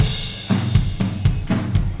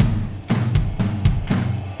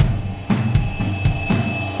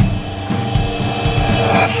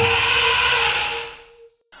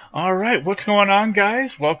Alright, what's going on,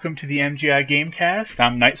 guys? Welcome to the MGI Gamecast.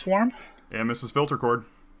 I'm Nightswarm. And this is Filtercord.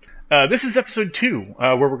 This is episode 2,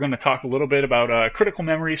 where we're going to talk a little bit about critical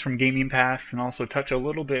memories from gaming past and also touch a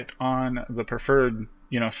little bit on the preferred,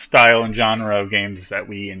 style and genre of games that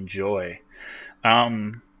we enjoy.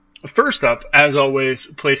 First up, as always,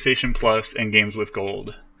 PlayStation Plus and Games with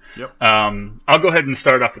Gold. Yep. I'll go ahead and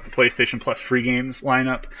start off with the PlayStation Plus free games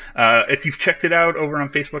lineup. If you've checked it out over on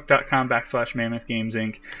Facebook.com/Mammoth Games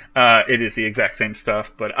Inc., it is the exact same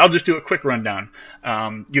stuff, but I'll just do a quick rundown.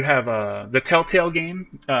 You have the Telltale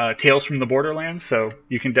game, Tales from the Borderlands, so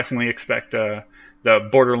you can definitely expect the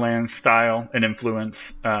Borderlands style and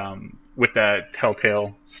influence with that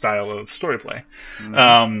Telltale style of storyplay.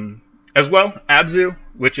 Mm-hmm. As well, Abzu,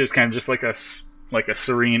 which is kind of just like a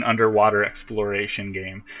serene underwater exploration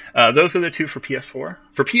game. Those are the two for PS4.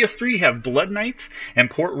 For PS3, you have Blood Knights and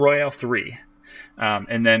Port Royale 3.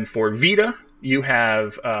 And then for Vita, you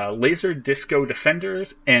have Laser Disco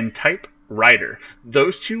Defenders and Type Rider.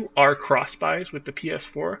 Those two are cross-buys with the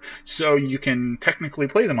PS4, so you can technically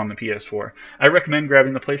play them on the PS4. I recommend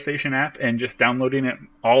grabbing the PlayStation app and just downloading it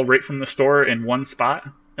all right from the store in one spot,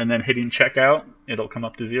 and then hitting checkout. It'll come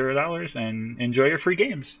up to $0 and enjoy your free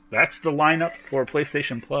games. That's the lineup for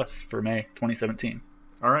PlayStation Plus for May 2017.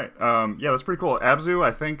 All right. Yeah, that's pretty cool. Abzu,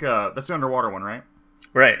 I think that's the underwater one, right?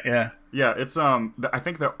 Right, yeah. Yeah, it's I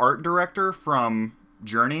think the art director from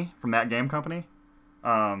Journey, from that game company.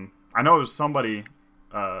 I know it was somebody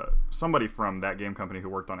from that game company who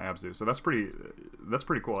worked on Abzu. So that's pretty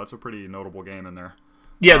cool. That's a pretty notable game in there.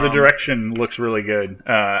 Yeah, the direction looks really good.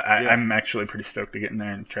 I'm actually pretty stoked to get in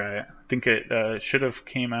there and try it. I think it should have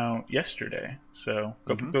came out yesterday, so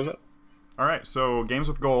go pick those up. All right, so Games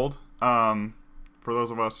with Gold. For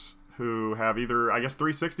those of us who have either, I guess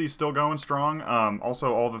 360 is still going strong.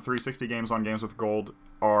 Also, all the 360 games on Games with Gold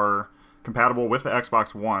are compatible with the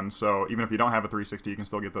Xbox One, so even if you don't have a 360, you can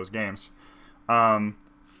still get those games.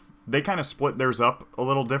 They kind of split theirs up a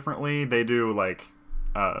little differently. They do like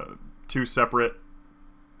two separate...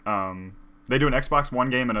 they do an Xbox One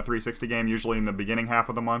game and a 360 game usually in the beginning half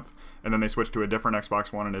of the month, and then they switch to a different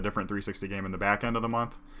Xbox One and a different 360 game in the back end of the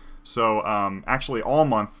month. So actually all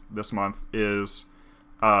month this month is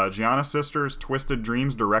Gianna Sisters Twisted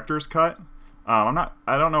Dreams Director's Cut. I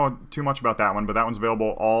don't know too much about that one, but that one's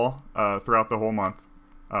available all throughout the whole month,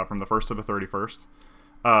 from the 1st to the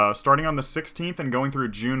 31st. Starting on the 16th and going through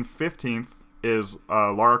June 15th is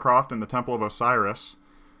Lara Croft and the Temple of Osiris.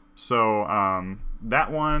 So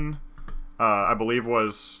that one, I believe,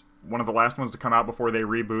 was one of the last ones to come out before they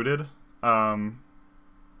rebooted.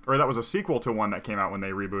 Or that was a sequel to one that came out when they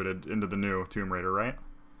rebooted into the new Tomb Raider, right?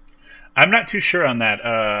 I'm not too sure on that.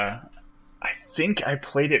 I think I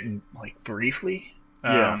played it briefly.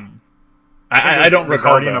 Yeah. I don't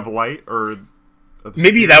recall. Guardian of Light, or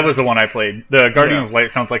maybe that was the one I played. The Guardian of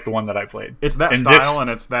Light sounds like the one that I played. It's that style, and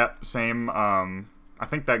it's that same... I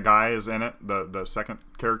think that guy is in it, the second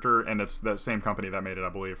character, and it's the same company that made it, I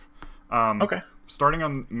believe. Okay. Starting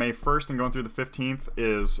on May 1st and going through the 15th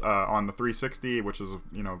is on the 360, which is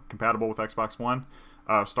compatible with Xbox One.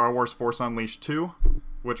 Star Wars Force Unleashed 2,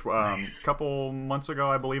 which a couple months ago,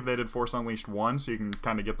 I believe they did Force Unleashed 1, so you can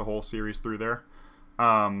kind of get the whole series through there.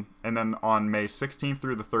 And then on May 16th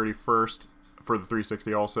through the 31st for the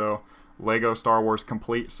 360 also, Lego Star Wars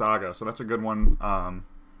Complete Saga. So that's a good one.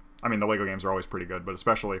 I mean, the Lego games are always pretty good, but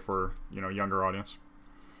especially for, younger audience.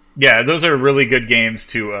 Yeah, those are really good games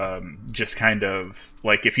to just kind of,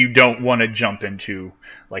 if you don't want to jump into,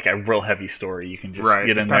 a real heavy story, you can just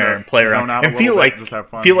get in there and play around and feel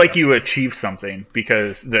like you achieve something,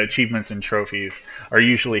 because the achievements and trophies are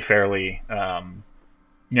usually fairly,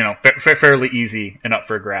 fairly easy and up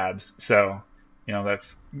for grabs. So,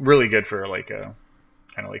 that's really good for, a kind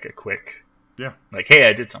of a quick, hey,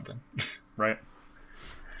 I did something. Right.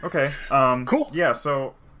 Okay. Cool. Yeah.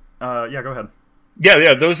 So, go ahead.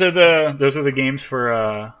 Yeah. Those are the games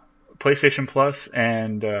for PlayStation Plus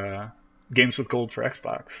and Games with Gold for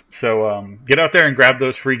Xbox. So get out there and grab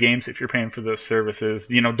those free games if you're paying for those services.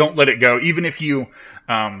 Don't let it go. Even if you,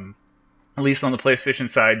 at least on the PlayStation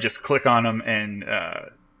side, just click on them and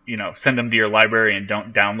send them to your library and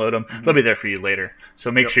don't download them. Mm-hmm. They'll be there for you later. So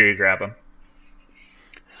make sure you grab them.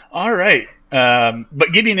 All right.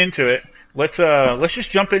 But getting into it. Let's just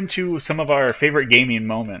jump into some of our favorite gaming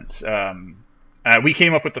moments. We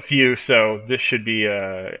came up with a few, so this should be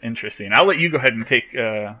interesting. I'll let you go ahead and take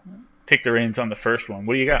the reins on the first one.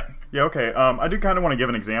 What do you got? Yeah, okay. I do kind of want to give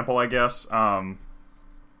an example, I guess. And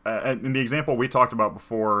the example we talked about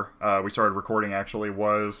before we started recording actually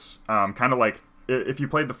was kind of like if you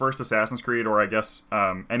played the first Assassin's Creed, or I guess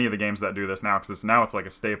any of the games that do this now, because it's like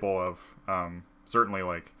a staple of certainly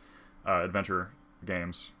adventure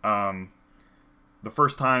games. The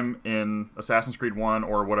first time in Assassin's Creed 1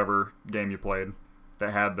 or whatever game you played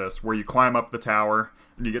that had this, where you climb up the tower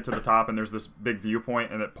and you get to the top and there's this big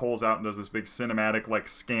viewpoint and it pulls out and does this big cinematic like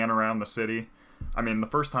scan around the city. I mean, the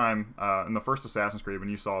first time in the first Assassin's Creed when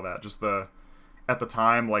you saw that, just at the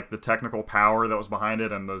time, like the technical power that was behind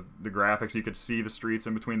it and the graphics, you could see the streets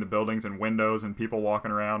in between the buildings and windows and people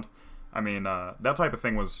walking around. I mean, that type of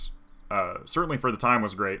thing was certainly for the time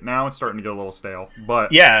was great. Now it's starting to get a little stale,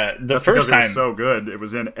 but yeah, that's because it was so good. It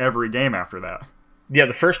was in every game after that. Yeah,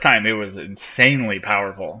 the first time it was insanely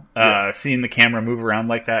powerful. Seeing the camera move around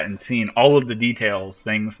like that and seeing all of the details,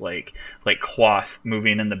 things like cloth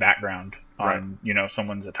moving in the background on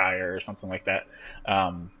someone's attire or something like that.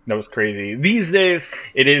 That was crazy. These days,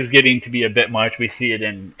 it is getting to be a bit much. We see it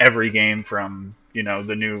in every game from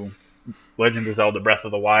the new Legend of Zelda: Breath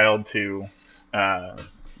of the Wild to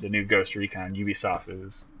the new Ghost Recon. Ubisoft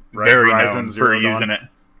is very Horizon known for using it.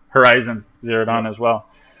 Horizon Zero Dawn as well.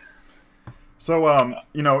 So,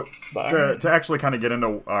 to actually kind of get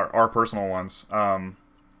into our personal ones,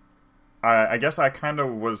 I guess I kind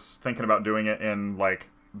of was thinking about doing it in like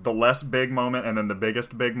the less big moment and then the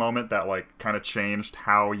biggest big moment that like kind of changed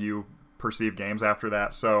how you perceive games after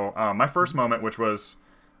that. So, my first moment, which was,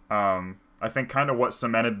 I think kind of what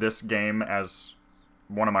cemented this game as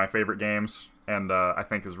one of my favorite games, and I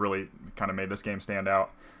think has really kind of made this game stand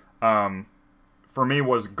out, for me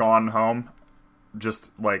was Gone Home.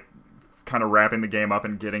 Just like kind of wrapping the game up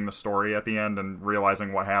and getting the story at the end and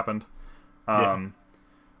realizing what happened.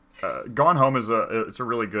 Gone Home is it's a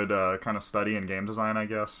really good kind of study in game design, I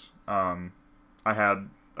guess. I had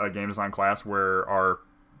a game design class where our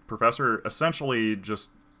professor essentially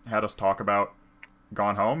just had us talk about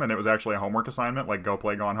Gone Home, and it was actually a homework assignment, like go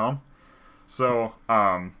play Gone Home. So,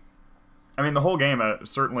 I mean, the whole game,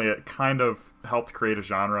 certainly it kind of helped create a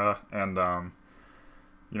genre, and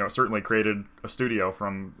it certainly created a studio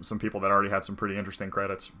from some people that already had some pretty interesting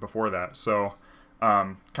credits before that. So,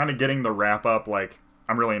 kind of getting the wrap up, like,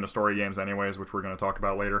 I'm really into story games anyways, which we're going to talk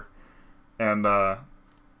about later. And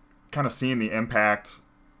kind of seeing the impact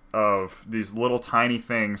of these little tiny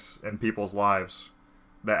things in people's lives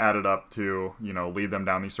that added up to, lead them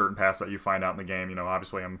down these certain paths that you find out in the game.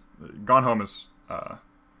 Obviously, Gone Home is,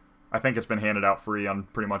 I think it's been handed out free on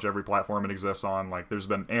pretty much every platform it exists on. Like, there's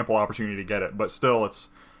been ample opportunity to get it, but still, it's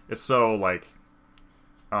so like,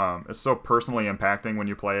 it's so personally impacting when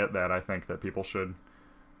you play it that I think that people should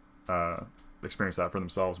experience that for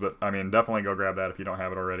themselves. But I mean, definitely go grab that if you don't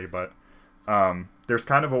have it already. But there's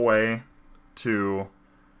kind of a way to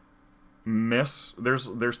miss.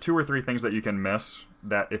 There's 2 or 3 things that you can miss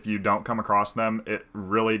that if you don't come across them, it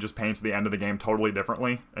really just paints the end of the game totally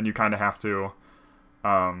differently, and you kind of have to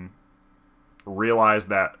realize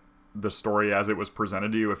that the story as it was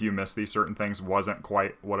presented to you, if you missed these certain things, wasn't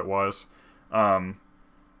quite what it was.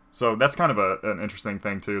 So that's kind of an interesting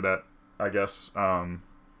thing too, that I guess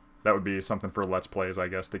that would be something for Let's Plays, I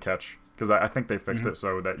guess, to catch, because I think they fixed it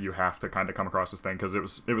so that you have to kind of come across this thing, because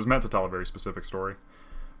it was meant to tell a very specific story.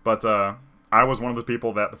 But I was one of the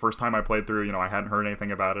people that the first time I played through, I hadn't heard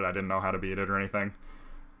anything about it, I didn't know how to beat it or anything,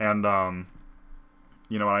 and when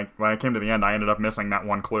I came to the end, I ended up missing that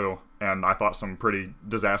one clue, and I thought some pretty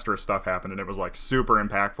disastrous stuff happened, and it was like super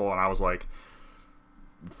impactful, and I was like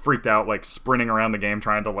freaked out, like sprinting around the game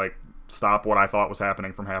trying to like stop what I thought was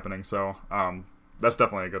happening from happening. So that's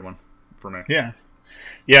definitely a good one for me.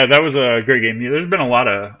 Yeah, that was a great game. There's been a lot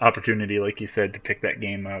of opportunity, like you said, to pick that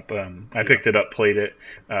game up. I picked it up, played it,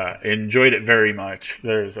 enjoyed it very much.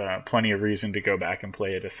 There's plenty of reason to go back and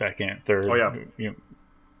play it a second, third. Oh yeah.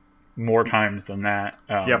 More times than that.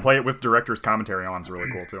 Play it with director's commentary on is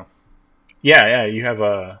really cool too. Yeah, you have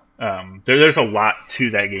there's a lot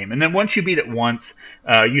to that game, and then once you beat it once,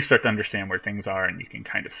 you start to understand where things are, and you can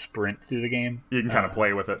kind of sprint through the game. You can kind of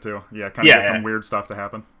play with it too. Get some weird stuff to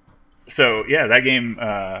happen. So yeah, that game,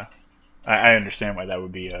 I understand why that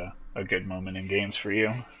would be a good moment in games for you.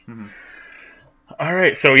 Mm-hmm. All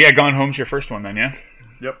right, so yeah, Gone Home's your first one then, yeah?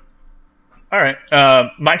 Yep. All right.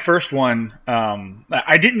 My first one,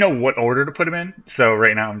 I didn't know what order to put them in, so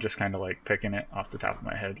right now I'm just kind of like picking it off the top of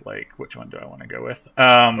my head, like which one do I want to go with?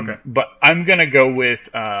 Okay. But I'm gonna go with.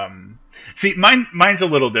 See, mine's a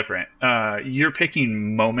little different. You're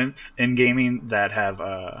picking moments in gaming that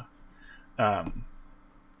have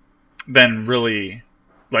been really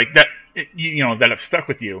like that. That have stuck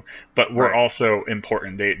with you, but were also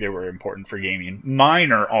important. They were important for gaming.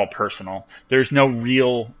 Mine are all personal. There's no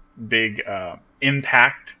real big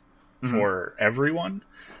impact for everyone,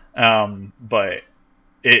 but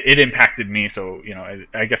it impacted me, so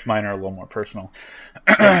I guess mine are a little more personal.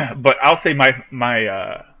 But I'll say my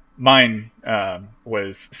Mine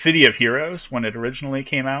was City of Heroes when it originally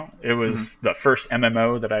came out. It was the first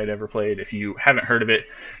MMO that I had ever played. If you haven't heard of it,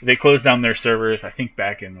 they closed down their servers, I think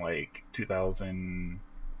back in like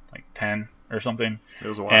 2010 or something. It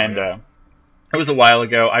was a while. And it was a while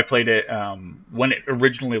ago. I played it when it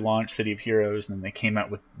originally launched, City of Heroes, and then they came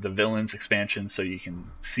out with the Villains expansion, so you can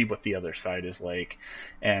see what the other side is like.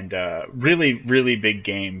 And really, really big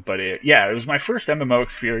game. But it was my first MMO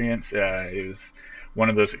experience. It was one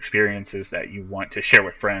of those experiences that you want to share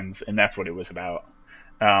with friends, and that's what it was about.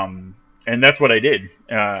 And that's what I did.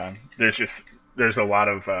 There's a lot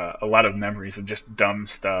of memories of just dumb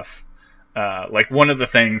stuff. Like one of the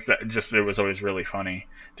things that just it was always really funny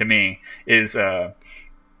to me is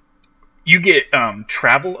you get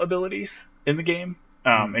travel abilities in the game,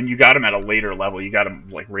 and you got them at a later level. You got them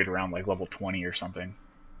like right around like level 20 or something.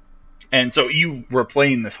 And so you were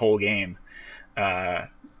playing this whole game.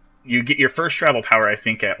 You get your first travel power, I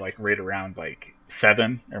think, at like right around like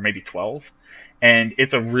 7 or maybe 12. And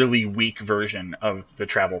it's a really weak version of the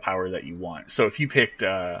travel power that you want. So if you picked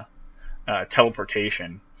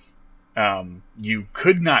teleportation, you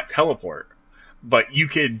could not teleport, but you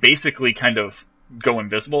could basically kind of go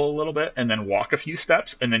invisible a little bit and then walk a few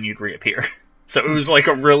steps and then you'd reappear. So it was like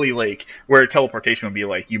a really like where teleportation would be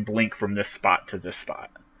like you blink from this spot to this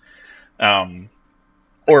spot.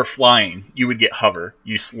 Or flying, you would get hover.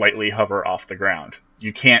 You slightly hover off the ground.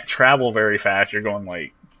 You can't travel very fast. You're going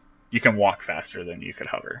like you can walk faster than you could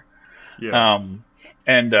hover. Yeah.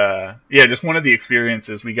 Just one of the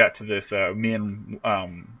experiences we got to this. Me and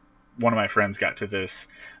one of my friends got to this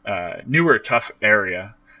newer, tough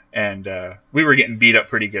area, and we were getting beat up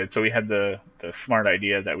pretty good. So we had the smart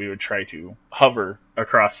idea that we would try to hover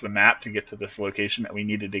across the map to get to this location that we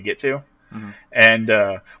needed to get to. Mm-hmm. And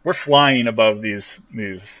we're flying above these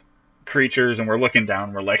creatures, and we're looking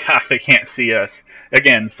down. We're like, they can't see us.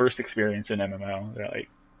 Again, first experience in MMO. They're like,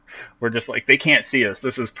 we're just like, they can't see us.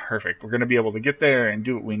 This is perfect. We're going to be able to get there and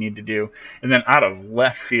do what we need to do. And then out of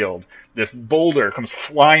left field, this boulder comes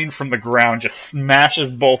flying from the ground, just smashes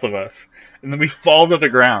both of us. And then we fall to the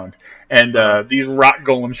ground, and these rock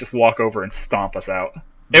golems just walk over and stomp us out.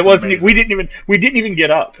 It wasn't. Amazing. We didn't even get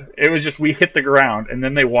up. It was just we hit the ground, and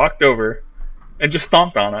then they walked over and just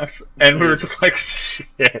stomped on us, and we were just like,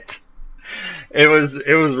 shit. It was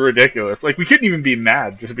ridiculous. Like we couldn't even be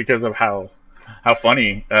mad just because of how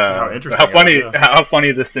funny how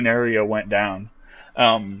funny the scenario went down.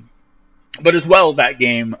 But as well, that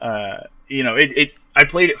game, I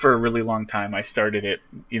played it for a really long time. I started it,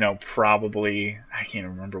 probably I can't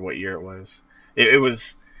remember what year it was. It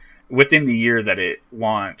was within the year that it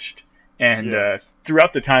launched, and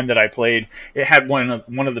throughout the time that I played, it had one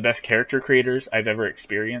of the best character creators I've ever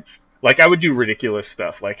experienced. Like I would do ridiculous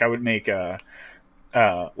stuff. Like I would make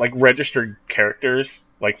like registered characters,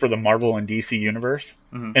 like for the Marvel and DC universe,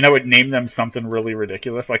 and I would name them something really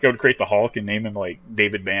ridiculous. Like I would create the Hulk and name him like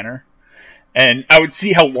David Banner, and I would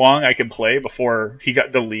see how long I could play before he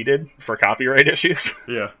got deleted for copyright issues.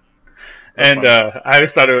 Yeah, and I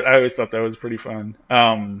always thought that was pretty fun.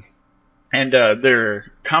 And their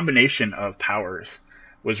combination of powers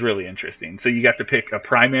was really interesting. So you got to pick a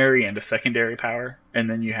primary and a secondary power, and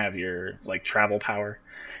then you have your like travel power,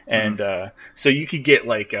 and so you could get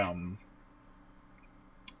like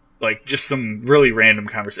just some really random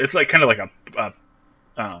conversation. It's like kind of like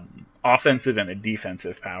a offensive and a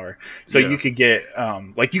defensive power. So you could get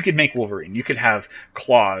like you could make Wolverine. You could have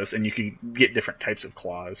claws, and you could get different types of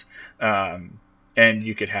claws. And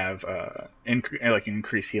you could have like an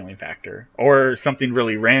increased healing factor, or something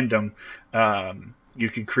really random. You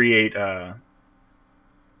could create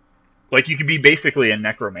like you could be basically a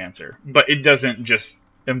necromancer, but it doesn't just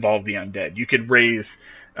involve the undead. You could raise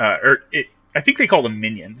I think they call them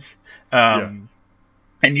minions, and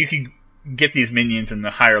you could get these minions, and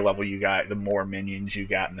the higher level you got, the more minions you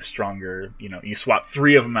got, and the stronger. You swap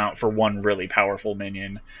 3 of them out for one really powerful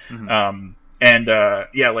minion.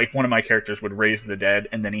 Like one of my characters would raise the dead,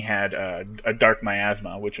 and then he had a dark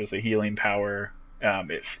miasma, which was a healing power.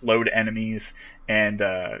 It slowed enemies and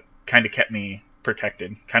kind of kept me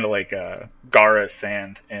protected, kind of like Gaara's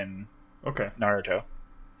sand in Naruto.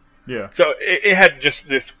 Yeah. So it had just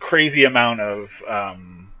this crazy amount of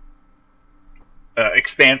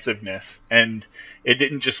expansiveness, and it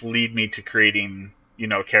didn't just lead me to creating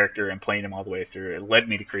a character and playing him all the way through. It led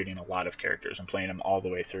me to creating a lot of characters and playing them all the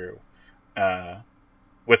way through.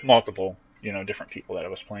 With multiple, different people that I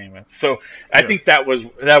was playing with. So I think that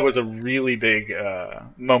was a really big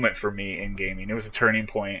moment for me in gaming. It was a turning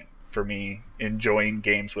point for me enjoying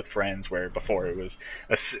games with friends, where before it was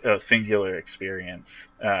a singular experience.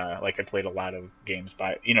 Like I played a lot of games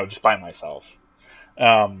just by myself.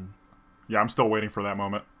 Um, Yeah, I'm still waiting for that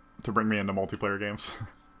moment to bring me into multiplayer games.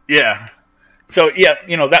 yeah. So yeah,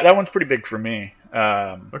 that one's pretty big for me.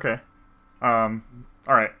 Okay. All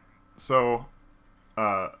right. So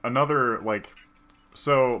another like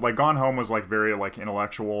Gone Home was like very like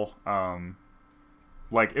intellectual.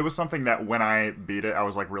 Like it was something that when I beat it, I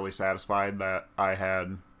was like really satisfied that I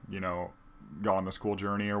had gone on this cool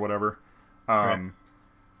journey or whatever. Right.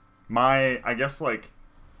 I guess like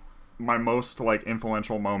my most like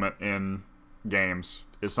influential moment in games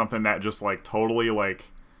is something that just like totally like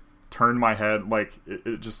turned my head. Like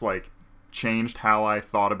it just like changed how I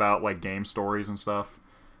thought about like game stories and stuff.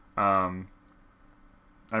 Um,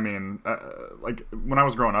 I mean, like when I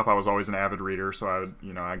was growing up, I was always an avid reader, so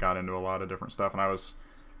I got into a lot of different stuff, and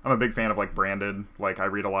I'm a big fan of like Branded. Like I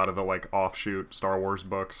read a lot of the like offshoot Star Wars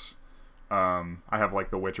books. I have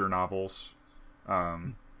like the Witcher novels.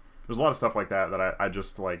 There's a lot of stuff like that I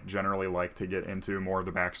just like generally like to get into more of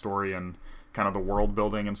the backstory and kind of the world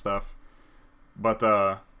building and stuff. But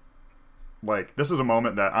like this is a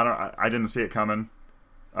moment that I didn't see it coming.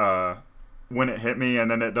 When it hit me,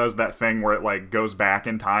 and then it does that thing where it like goes back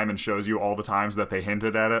in time and shows you all the times that they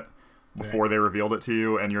hinted at it before they revealed it to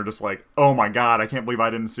you, and you're just like, oh my god, I can't believe I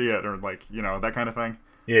didn't see it, or like that kind of thing.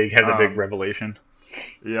 Yeah, you have the big revelation.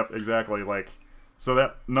 Yep, exactly. Like, so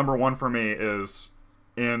that number one for me is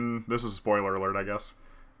this is a spoiler alert, I guess,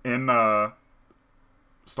 in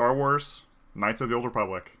Star Wars Knights of the Old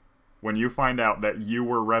Republic, when you find out that you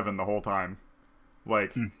were Revan the whole time,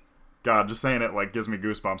 like. God, just saying it like gives me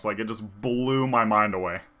goosebumps. Like it just blew my mind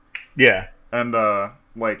away. Yeah. And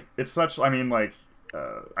like it's such. I mean, like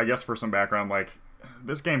I guess for some background, like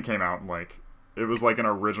this game came out like it was like an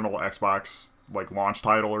original Xbox like launch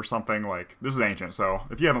title or something. Like this is ancient, so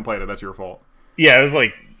if you haven't played it, that's your fault. Yeah, it was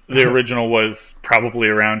like the original was probably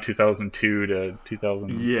around 2002 to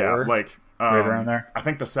 2004. Yeah, like right around there. I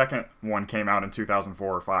think the second one came out in 2004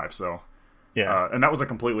 or 5. So yeah, and that was a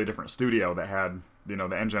completely different studio that had the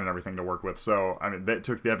engine and everything to work with. So I mean, that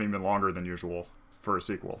took them even longer than usual for a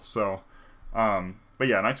sequel. So, but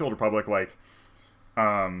yeah, Knights of the Old Republic, like,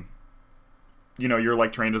 you're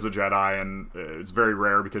like trained as a Jedi, and it's very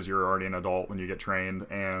rare because you're already an adult when you get trained,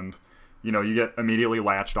 and you get immediately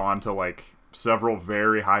latched on to like several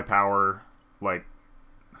very high power, like,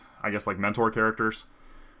 I guess like mentor characters.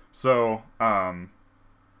 So,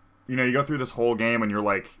 you go through this whole game and you're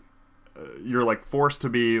like forced to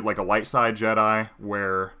be like a light side Jedi,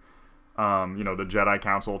 where the Jedi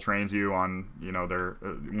Council trains you on their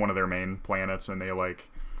one of their main planets, and they like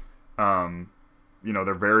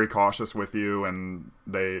they're very cautious with you, and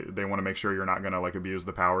they want to make sure you're not going to like abuse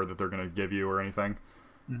the power that they're going to give you or anything.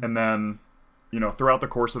 Mm-hmm. And then throughout the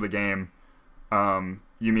course of the game,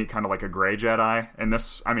 you meet kind of like a gray Jedi, and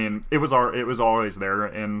this, I mean, it was always there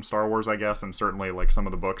in Star Wars, I guess, and certainly like some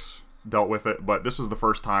of the books dealt with it, but this was the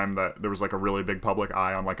first time that there was like a really big public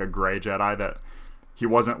eye on like a gray Jedi, that he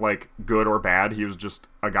wasn't like good or bad, he was just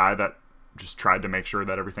a guy that just tried to make sure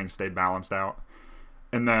that everything stayed balanced out.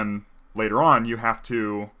 And then later on you have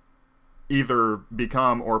to either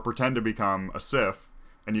become or pretend to become a Sith,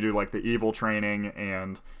 and you do like the evil training,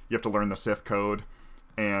 and you have to learn the Sith code,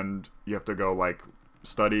 and you have to go like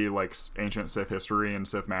study like ancient Sith history and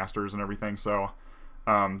Sith masters and everything. So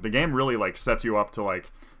the game really like sets you up to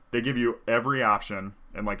like, they give you every option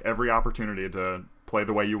and like every opportunity to play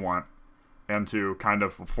the way you want and to kind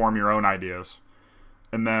of form your own ideas.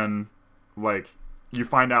 And then like you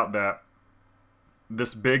find out that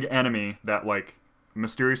this big enemy that like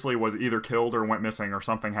mysteriously was either killed or went missing or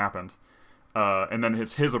something happened. And then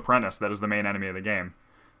it's his apprentice that is the main enemy of the game.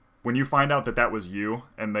 When you find out that that was you,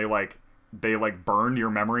 and they burned your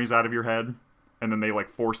memories out of your head, and then they like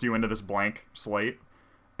forced you into this blank slate,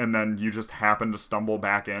 and then you just happen to stumble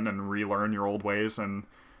back in and relearn your old ways and,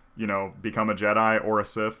 become a Jedi or a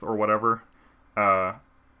Sith or whatever.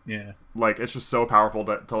 Yeah. Like, it's just so powerful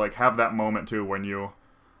to like have that moment too, when you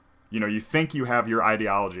think you have your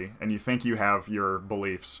ideology and you think you have your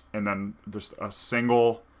beliefs, and then just a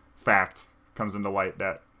single fact comes into light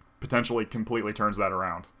that potentially completely turns that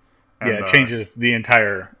around. And, it changes the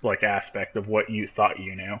entire like aspect of what you thought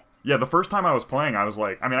you knew. Yeah, the first time I was playing, I was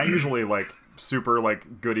like, I mean, I usually like super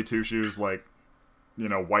like goody two shoes, like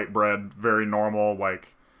white bread, very normal, like.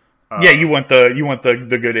 Yeah, you want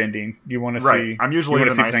the good ending. You want to see. I'm usually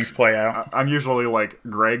see things play out. I'm usually like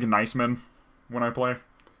Greg Niceman when I play,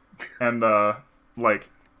 and like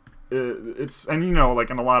it's like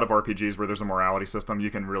in a lot of RPGs where there's a morality system, you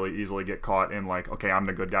can really easily get caught in like, okay, I'm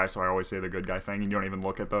the good guy, so I always say the good guy thing, and you don't even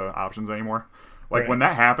look at the options anymore. Like when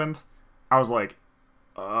that happened, I was like,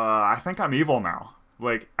 I think I'm evil now.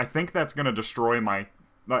 Like I think that's gonna destroy my.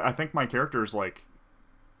 I think my character's like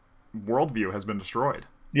worldview has been destroyed.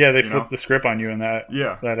 Yeah, they You know? flipped the script on you in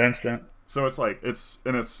Yeah. that instant. So it's like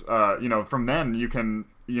from then you can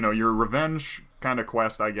your revenge kind of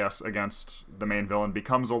quest, I guess, against the main villain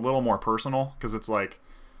becomes a little more personal because it's like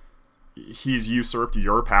he's usurped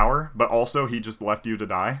your power, but also he just left you to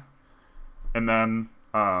die. And then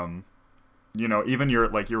even your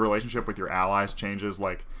relationship with your allies changes.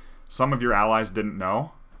 Like some of your allies didn't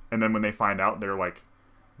know, and then when they find out, they're like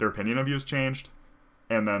their opinion of you has changed.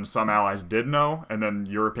 And then some allies did know, and then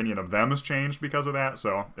your opinion of them has changed because of that.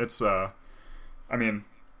 So it's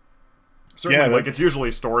certainly like it's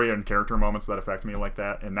usually story and character moments that affect me like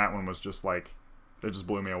that, and that one was just like it just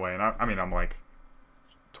blew me away. And I'm like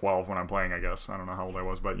 12 when I'm playing, I guess. I don't know how old I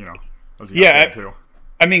was, but I was a young kid too.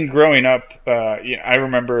 I mean, growing up, I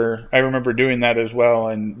remember doing that as well,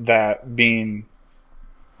 and that being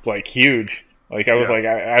like huge. Like I was like,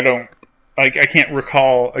 I don't like I can't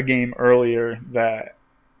recall a game earlier that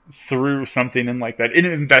threw something in like that. It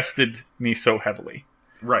invested me so heavily.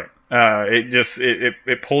 Right.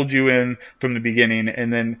 It pulled you in from the beginning,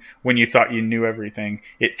 and then when you thought you knew everything,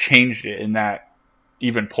 it changed it, and that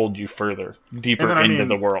even pulled you further, deeper into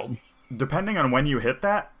the world. Depending on when you hit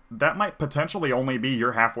that might potentially only be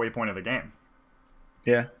your halfway point of the game.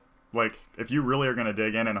 Yeah. Like, if you really are going to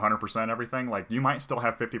dig in and 100% everything, like, you might still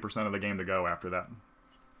have 50% of the game to go after that.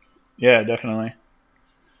 Yeah, definitely.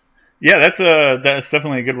 Yeah, that's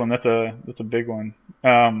definitely a good one. That's a big one.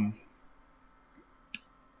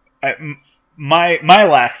 My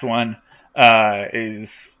last one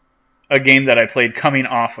is a game that I played coming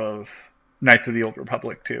off of Knights of the Old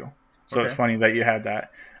Republic 2. So It's funny that you had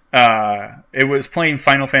that. It was playing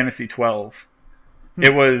Final Fantasy 12.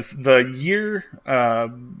 It was the year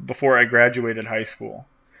before I graduated high school,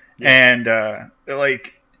 and I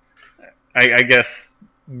guess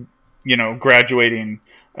graduating.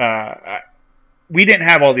 We didn't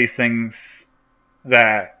have all these things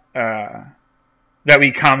that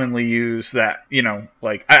we commonly use. That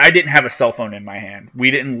I didn't have a cell phone in my hand. We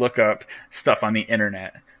didn't look up stuff on the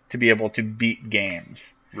internet to be able to beat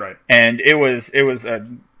games. Right. And it was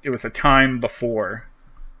a time before.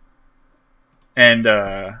 And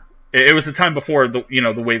it was a time before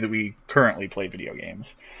the way that we currently play video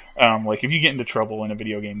games. Like if you get into trouble in a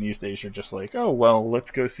video game these days, you're just like, oh well,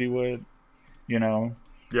 let's go see what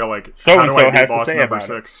Yeah, like so how and do so I beat has boss to say number about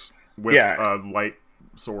 6 with a light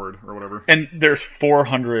sword or whatever. And there's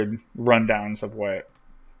 400 rundowns of what.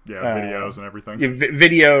 Yeah, videos and everything.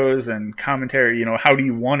 Videos and commentary. How do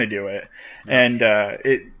you want to do it? Yeah.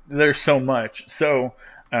 And there's so much. So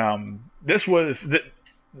this was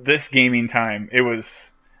this gaming time. It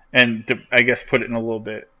was, and to, I guess put it in a little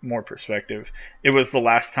bit more perspective, it was the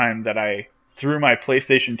last time that I threw my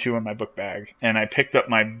PlayStation 2 in my book bag and I picked up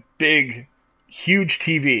my big, huge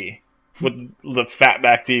TV with the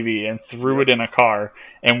fatback TV and threw it in a car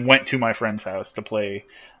and went to my friend's house to play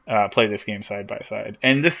this game side by side.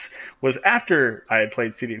 And this was after I had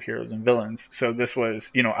played City of Heroes and Villains. So this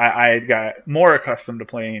was, I had got more accustomed to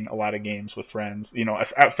playing a lot of games with friends,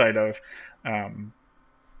 outside of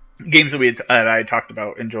games that I had talked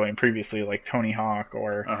about enjoying previously, like Tony Hawk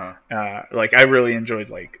or like I really enjoyed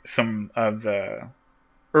like some of the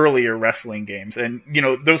earlier wrestling games, and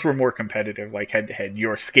those were more competitive, like head to head.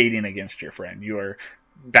 You're skating against your friend, you're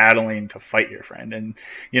battling to fight your friend, and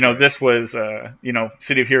this was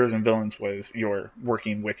City of Heroes and Villains was you're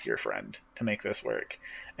working with your friend to make this work.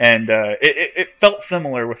 And it felt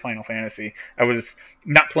similar with Final Fantasy. I was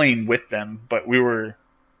not playing with them, but we were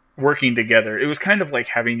working together. It was kind of like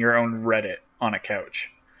having your own Reddit on a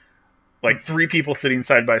couch. Like 3 people sitting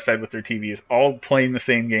side by side with their TVs, all playing the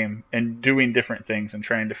same game and doing different things and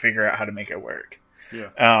trying to figure out how to make it work. Yeah.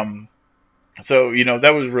 So,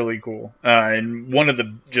 that was really cool. And one of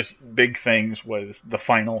the just big things was the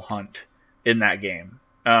final hunt in that game.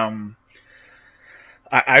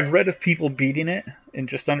 I've read of people beating it in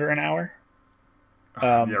just under an hour.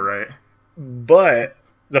 Yeah, right. But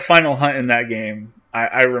the final hunt in that game,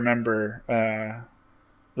 I remember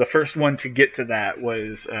the first one to get to that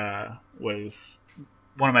was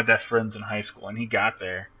one of my best friends in high school, and he got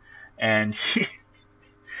there, and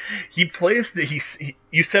he plays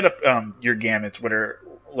you set up your gamuts,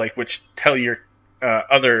 which tell your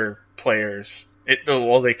other players.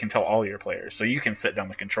 They can tell all your players, so you can sit down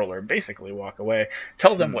the controller and basically walk away.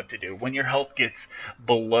 Tell them what to do. When your health gets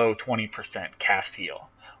below 20%, cast heal.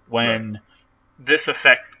 When this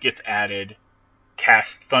effect gets added,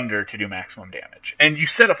 cast Thunder to do maximum damage. And you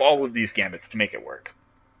set up all of these gambits to make it work.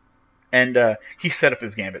 And he set up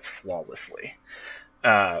his gambits flawlessly.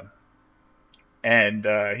 And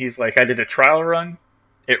he's like, I did a trial run.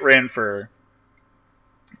 It ran for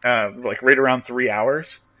right around 3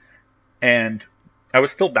 hours. and I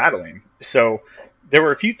was still battling. So there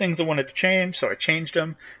were a few things I wanted to change, so I changed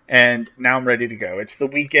them, and now I'm ready to go. It's the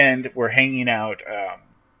weekend. We're hanging out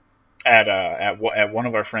at one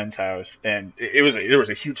of our friends' house, and there was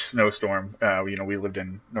a huge snowstorm. We lived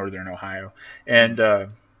in northern Ohio, and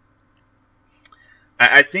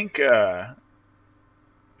I think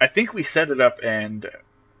we set it up, and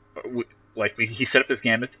he set up his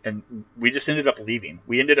gambits, and we just ended up leaving.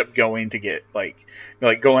 We ended up going to get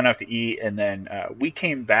going out to eat, and then we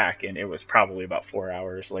came back, and it was probably about 4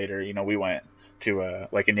 hours later. We went to a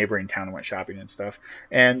neighboring town and went shopping and stuff,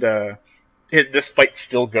 and this fight's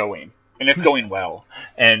still going, and it's going well.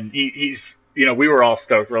 And he's we were all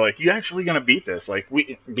stoked. We're like, you actually gonna beat this?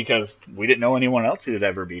 Because we didn't know anyone else who had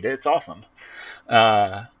ever beat it. It's awesome.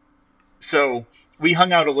 So we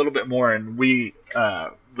hung out a little bit more, and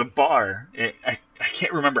the bar, I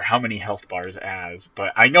can't remember how many health bars it has,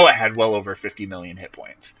 but I know it had well over 50 million hit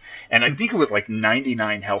points. And I think it was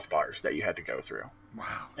 99 health bars that you had to go through.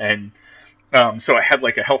 Wow. And so I had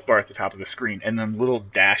a health bar at the top of the screen, and then little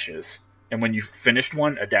dashes. And when you finished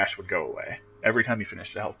one, a dash would go away every time you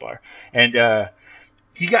finished a health bar. And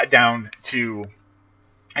he got down to,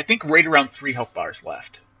 I think, right around 3 health bars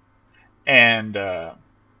left. And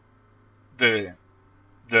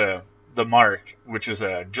the mark, which is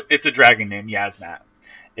it's a dragon named Yasmat.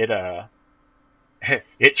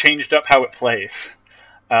 It changed up how it plays.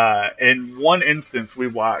 In one instance, we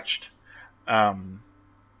watched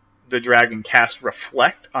the dragon cast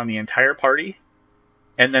Reflect on the entire party,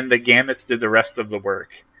 and then the Gambits did the rest of the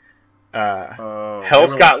work.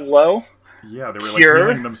 Health got low. Yeah, they were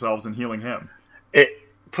healing themselves and healing him. It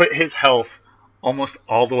put his health almost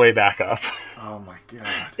all the way back up. Oh my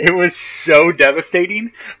god! It was so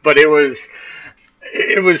devastating, but it was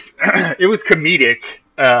comedic.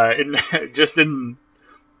 Sadness.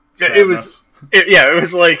 It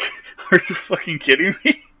was like, are you fucking kidding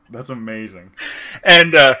me? That's amazing.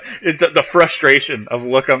 And the frustration of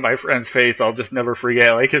look on my friend's face, I'll just never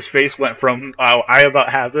forget. His face went from, oh, I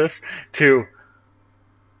about have this, to,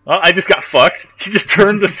 well, I just got fucked. He just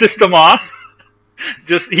turned the system off.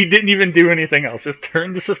 He didn't even do anything else. Just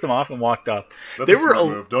turned the system off and walked up. That's a smart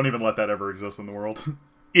move. Don't even let that ever exist in the world.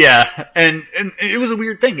 Yeah, and it was a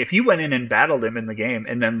weird thing. If you went in and battled him in the game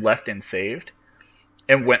and then left and saved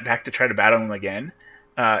and went back to try to battle him again,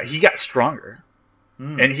 he got stronger.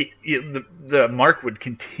 And the mark would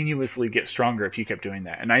continuously get stronger if you kept doing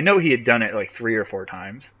that. And I know he had done it 3 or 4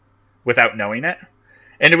 times without knowing it.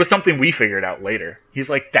 And it was something we figured out later. He's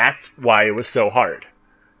like, that's why it was so hard.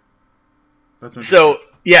 That's interesting. So,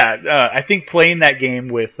 yeah, I think playing that game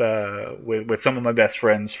with some of my best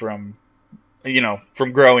friends from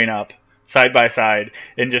growing up side by side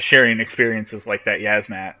and just sharing experiences like that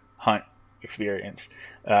Yasmat hunt experience,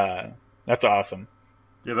 that's awesome.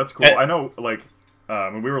 Yeah, that's cool. I know,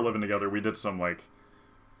 when we were living together, we did some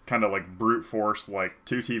kind of brute force 2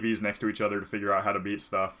 TVs next to each other to figure out how to beat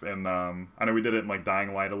stuff. And I know we did it in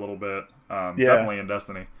Dying Light a little bit, definitely in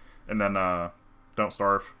Destiny, and then Don't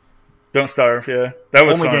Starve. Don't Starve, yeah, that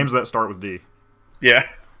was only fun. Games that start with D. Yeah.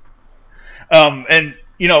 And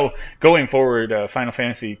going forward, Final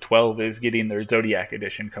Fantasy 12 is getting their Zodiac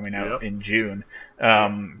edition coming out in June.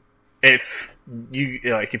 If you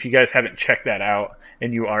guys haven't checked that out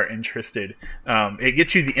and you are interested, it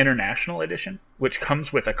gets you the International edition, which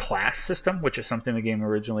comes with a class system, which is something the game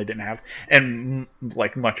originally didn't have, and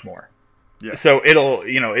much more. Yeah. So it'll,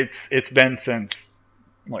 it's been since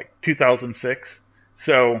 2006.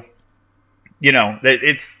 So,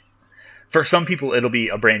 it's, for some people it'll be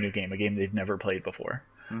a brand new game, a game they've never played before.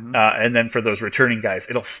 Mm-hmm. And then for those returning guys,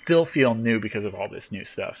 it'll still feel new because of all this new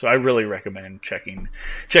stuff. So I really recommend checking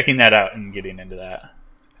that out and getting into that.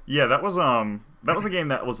 Yeah, that was a game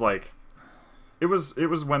that was it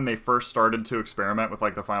was when they first started to experiment with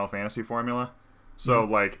the Final Fantasy formula. So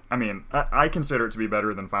I consider it to be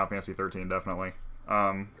better than Final Fantasy 13, definitely.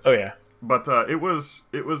 Oh yeah. But it was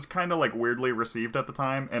kind of weirdly received at the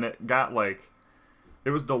time, and it got it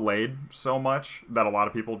was delayed so much that a lot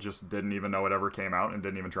of people just didn't even know it ever came out and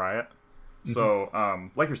didn't even try it. Mm-hmm. So,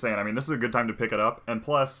 like you're saying, this is a good time to pick it up. And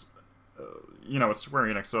plus, it's Square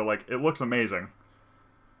Enix, so it looks amazing,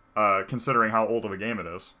 considering how old of a game it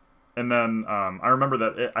is. And then I remember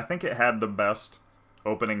that I think it had the best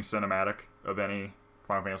opening cinematic of any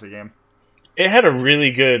Final Fantasy game. It had a really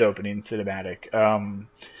good opening cinematic.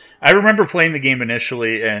 I remember playing the game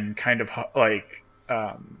initially and kind of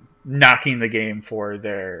knocking the game for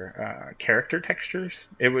their character textures.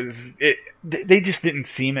 They just didn't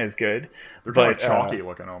seem as good. They're kind of chalky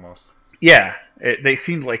looking almost. Yeah, they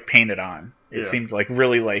seemed painted on. It seemed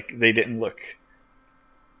really they didn't look.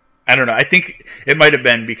 I don't know. I think it might have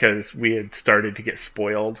been because we had started to get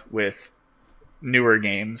spoiled with newer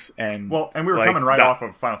games, and and we were coming right off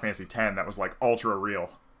of Final Fantasy X that was like ultra real.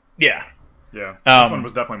 Yeah. Yeah. This one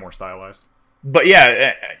was definitely more stylized. But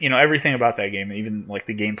yeah, everything about that game, even like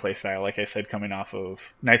the gameplay style, like I said, coming off of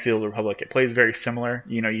Knights of the Old Republic, it plays very similar.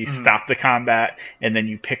 You stop the combat and then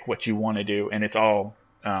you pick what you want to do, and it's all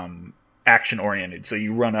action oriented. So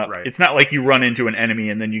you run up. Right. It's not like you run into an enemy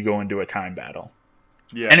and then you go into a time battle.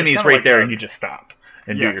 Yeah, enemy's right there and you just stop.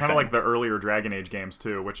 And do your kind of like the earlier Dragon Age games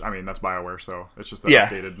too, which, I mean, that's BioWare, so it's just the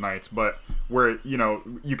updated Knights. But where,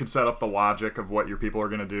 you could set up the logic of what your people are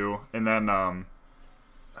going to do, and then,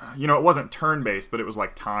 it wasn't turn-based, but it was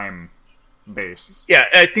like time-based. Yeah,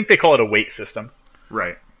 I think they call it a wait system.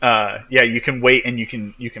 Right. You can wait and you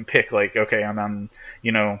can pick, like, okay, I'm on,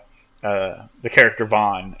 the character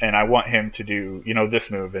Vaughn, and I want him to do, this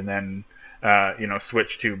move, and then,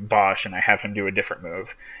 switch to Bosch, and I have him do a different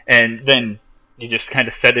move. And then you just kind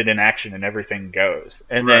of set it in action and everything goes.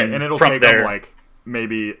 And then and it'll take them like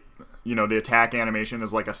maybe, the attack animation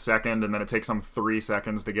is like a second, and then it takes them 3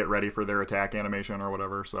 seconds to get ready for their attack animation or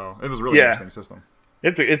whatever. So it was a really interesting system.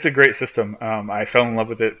 It's a great system. I fell in love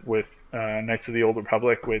with it with Knights of the Old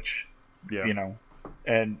Republic, which,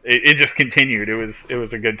 and it just continued. It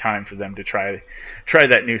was a good time for them to try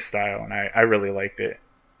that new style, and I really liked it.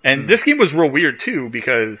 And this game was real weird too,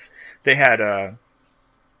 because they had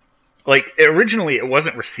originally it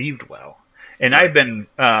wasn't received well. And I've been,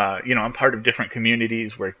 I'm part of different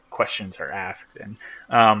communities where questions are asked. And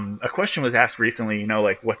a question was asked recently,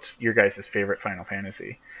 what's your guys' favorite Final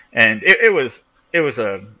Fantasy? And it was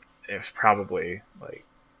probably like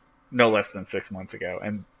no less than 6 months ago.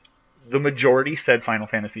 And the majority said Final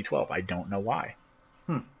Fantasy 12. I don't know why.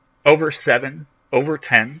 Over 7, over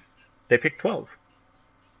 10, they picked 12.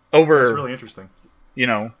 That's really interesting.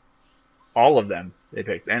 All of them they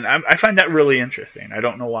picked. And I find that really interesting. I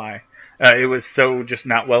don't know why. It was so just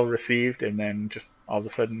not well received, and then just all of a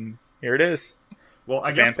sudden, here it is. Well,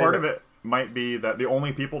 I guess part of it might be that the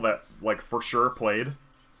only people that, like, for sure played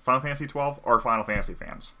Final Fantasy 12 are Final Fantasy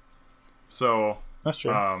fans. So, that's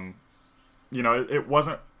true. It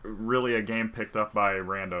wasn't really a game picked up by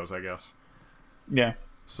randos, I guess. Yeah.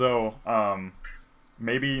 So,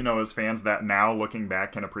 maybe, as fans that now, looking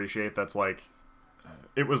back, can appreciate that's, like,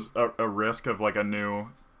 it was a risk of, like, a new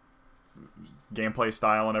gameplay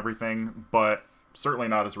style and everything, but certainly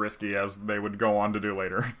not as risky as they would go on to do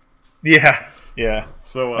later. Yeah.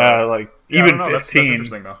 So, even 15, that's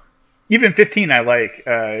interesting though. Even 15, I like.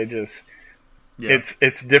 It's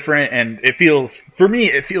different, and it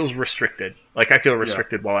feels restricted. Like I feel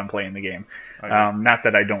restricted while I'm playing the game. Not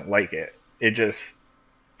that I don't like it. It just,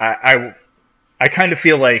 I kind of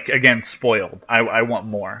feel like, again, spoiled. I want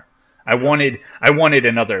more. I wanted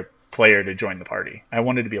another player to join the party. I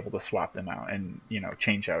wanted to be able to swap them out and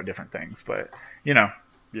change out different things, but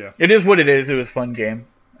it is what it is. It was a fun game.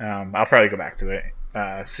 I'll probably go back to it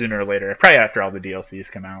sooner or later, probably after all the DLCs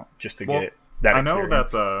come out, just to get that experience. I know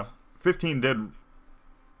that 15 did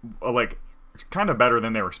kind of better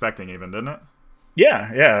than they were expecting, even, didn't it?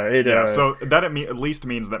 Yeah. So that at least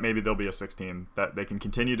means that maybe there'll be a 16, that they can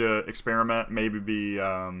continue to experiment. Maybe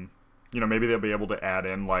maybe they'll be able to add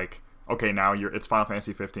in, like, okay, now it's Final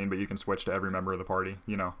Fantasy 15, but you can switch to every member of the party.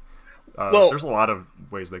 There's a lot of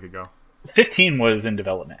ways they could go. 15 was in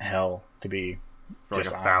development hell, to be for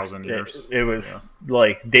like 1,000 years. It was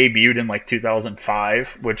like debuted in like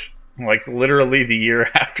 2005, which like literally the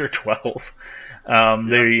year after 12.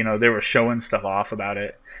 They were showing stuff off about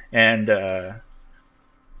it, and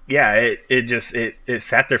it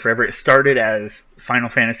sat there forever. It started as Final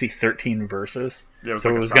Fantasy 13 Versus. Yeah, it was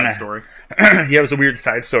like a side story. It was a weird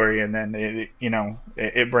side story, and then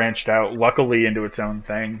it branched out, luckily, into its own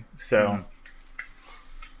thing. So,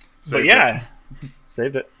 saved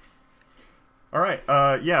it. All right.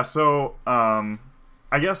 So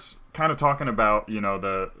I guess kind of talking about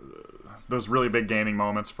those really big gaming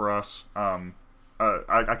moments for us. I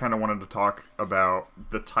kind of wanted to talk about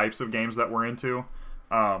the types of games that we're into.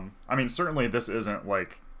 I mean, certainly this isn't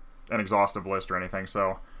like an exhaustive list or anything.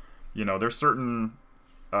 So, there's certain,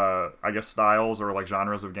 I guess, styles or like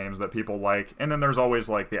genres of games that people like, and then there's always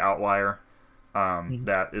like the outlier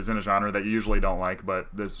that is in a genre that you usually don't like, but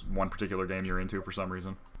there's one particular game you're into for some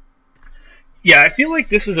reason. Yeah, I feel like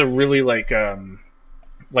this is a really like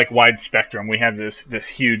wide spectrum. We have this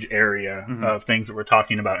huge area of things that we're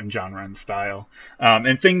talking about in genre and style,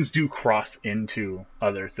 and things do cross into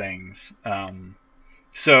other things.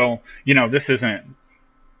 So this isn't,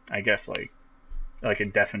 I guess, like a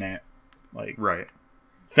definite right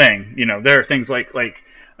thing. There are things like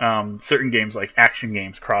certain games like action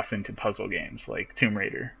games cross into puzzle games like Tomb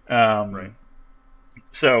Raider. Right.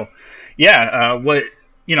 So, yeah, what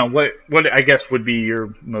I guess would be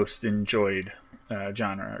your most enjoyed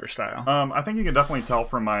genre or style? I think you can definitely tell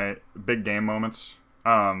from my big game moments.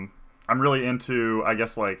 I'm really into, I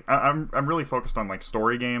guess, like I'm really focused on like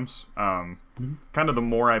story games. Kind of the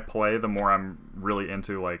more I play, the more I'm really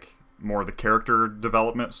into like more of the character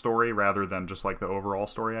development story rather than just like the overall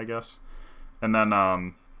story, I guess. And then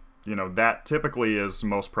that typically is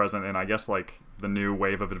most present in, I guess, like the new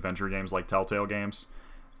wave of adventure games like Telltale games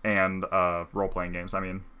and role-playing games. I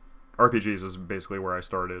mean, RPGs is basically where I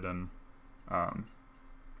started, and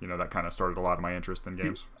that kind of started a lot of my interest in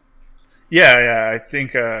games. Yeah, I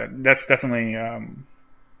think that's definitely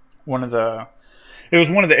one of the. It was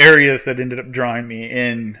one of the areas that ended up drawing me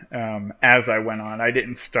in as I went on. I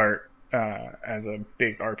didn't start as a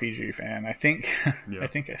big RPG fan. I think Yeah. I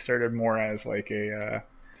think I started more as like a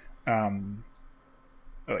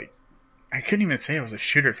like I couldn't even say I was a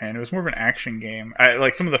shooter fan. It was more of an action game.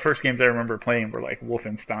 Like some of the first games I remember playing were like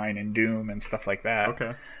Wolfenstein and Doom and stuff like that.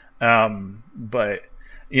 Okay. But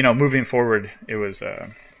moving forward, it was.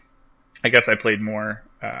 I guess I played more.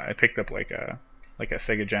 I picked up like a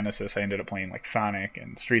Sega Genesis. I ended up playing like Sonic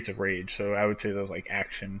and Streets of Rage. So I would say those like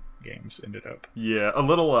action games ended up. Yeah, a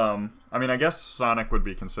little. I mean, I guess Sonic would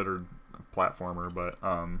be considered a platformer, but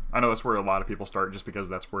I know that's where a lot of people start, just because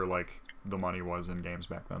that's where like the money was in games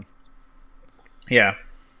back then. Yeah.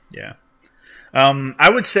 I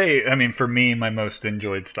would say, I mean, for me, my most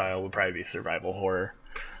enjoyed style would probably be survival horror.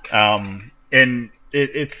 And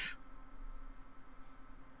it's.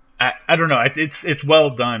 I don't know. It's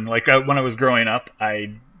well done. Like when I was growing up,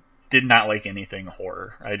 I did not like anything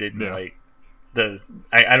horror. I didn't like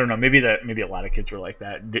I don't know. Maybe a lot of kids were like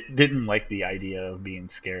that. Didn't like the idea of being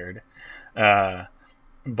scared.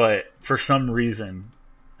 But for some reason,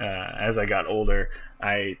 as I got older,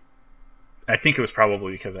 I think it was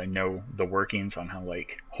probably because I know the workings on how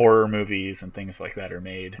like horror movies and things like that are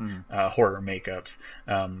made, horror makeups,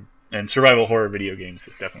 and survival horror video games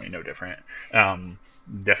is definitely no different.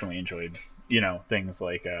 Definitely enjoyed, things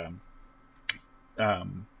like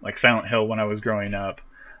Silent Hill when I was growing up.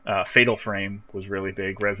 Fatal Frame was really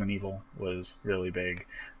big. Resident Evil was really big.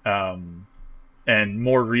 And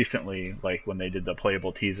more recently, like when they did the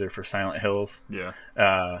playable teaser for Silent Hills,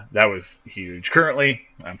 that was huge. Currently,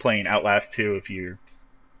 I'm playing Outlast 2. If you're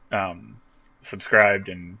subscribed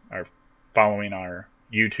and are following our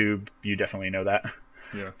YouTube, you definitely know that.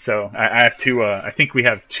 Yeah. So I have two. I think we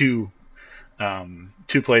have two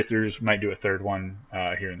playthroughs. Might do a third one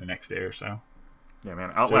here in the next day or so. Yeah,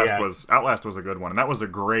 man. Outlast was a good one, and that was a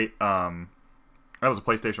great. That was a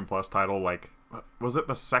PlayStation Plus title. Like, was it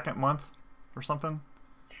the second month or something?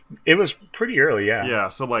 It was pretty early, yeah. Yeah,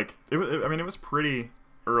 so like it was pretty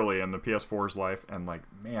early in the PS4's life, and like,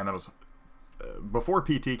 man, that was before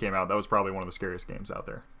PT came out. That was probably one of the scariest games out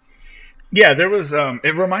there. Yeah, there was.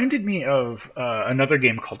 It reminded me of another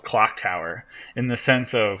game called Clock Tower, in the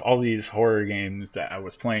sense of all these horror games that I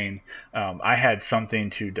was playing. I had something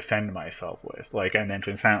to defend myself with. Like I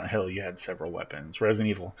mentioned, Silent Hill, you had several weapons. Resident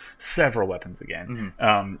Evil, several weapons again.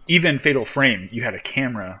 Mm-hmm. Even Fatal Frame, you had a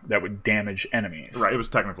camera that would damage enemies. Right, it was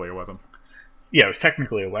technically a weapon. Yeah, it was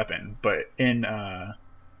technically a weapon, but in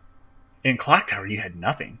Clock Tower, you had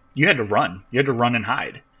nothing. You had to run. You had to run and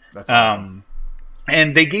hide. That's awesome.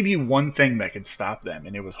 And they gave you one thing that could stop them,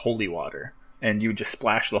 and it was holy water. And you would just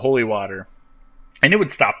splash the holy water, and it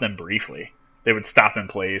would stop them briefly. They would stop in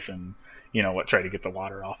place and, try to get the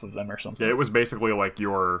water off of them or something. Yeah, it was basically like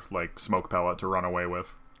your smoke pellet to run away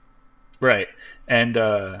with. Right. And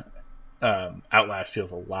Outlast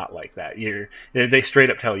feels a lot like that. They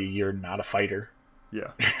straight up tell you you're not a fighter.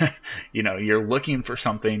 Yeah. You're looking for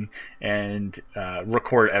something and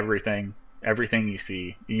record everything you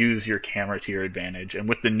see. Use your camera to your advantage. And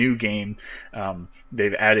with the new game,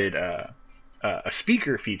 they've added a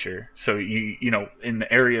speaker feature, so in the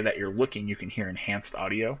area that you're looking, you can hear enhanced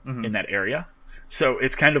audio in that area. So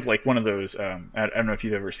it's kind of like one of those. I don't know if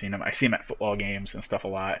you've ever seen them. I see them at football games and stuff a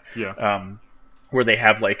lot. Yeah. Where they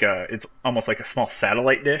have it's almost like a small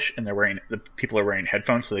satellite dish, and the people are wearing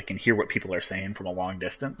headphones so they can hear what people are saying from a long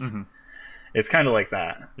distance. Mm-hmm. It's kind of like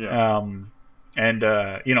that. Yeah. And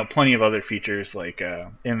plenty of other features like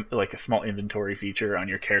like a small inventory feature on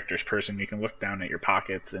your character's person. You can look down at your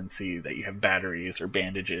pockets and see that you have batteries or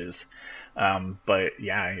bandages. But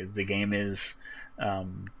yeah, the game is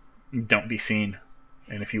don't be seen,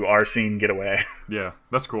 and if you are seen, get away. Yeah,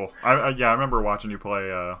 that's cool. I remember watching you play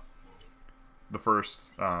the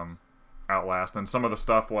first Outlast, and some of the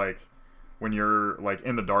stuff like when you're like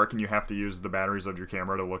in the dark and you have to use the batteries of your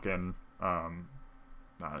camera to look in.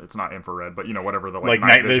 it's not infrared, but whatever the like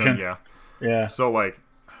night vision. Yeah. Yeah. So like,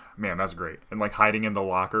 man, that's great. And like hiding in the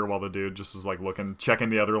locker while the dude just is like checking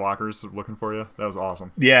the other lockers, looking for you. That was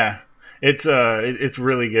awesome. Yeah. It's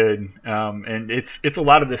really good, and it's a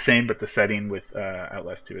lot of the same, but the setting with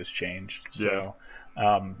Outlast 2 has changed. So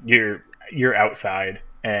you're outside,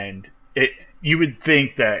 and you would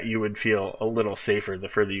think that you would feel a little safer the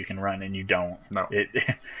further you can run, and you don't. No,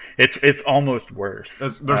 it's almost worse.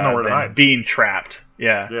 There's nowhere to hide. Being trapped.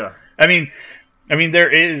 Yeah. Yeah. I mean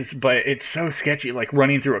there is, but it's so sketchy. Like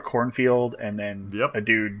running through a cornfield, and then a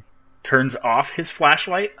dude turns off his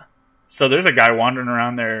flashlight. So there's a guy wandering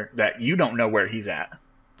around there that you don't know where he's at,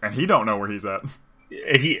 and he don't know where he's at.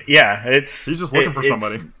 He's just looking for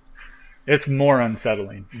somebody. It's more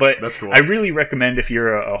unsettling, but that's cool. I really recommend if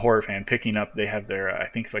you're a horror fan picking up. They have their I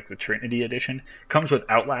think it's like the Trinity edition. Comes with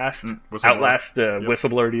Outlast, Outlast the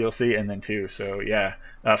Whistleblower DLC, and then 2. So yeah,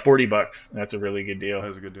 $40. That's a really good deal. That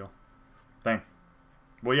is a good deal. Dang.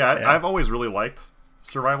 Well, yeah. I've always really liked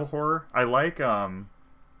survival horror. I like Well,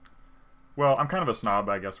 I'm kind of a snob,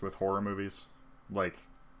 I guess, with horror movies. Like,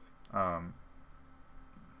 I'm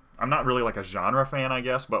not really like a genre fan, I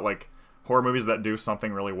guess, but like horror movies that do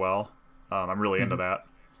something really well, I'm really into that.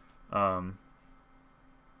 Yeah,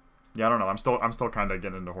 I don't know. I'm still kind of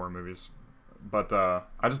getting into horror movies, but I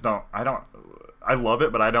love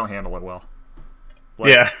it, but I don't handle it well.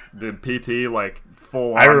 Like, the PT, like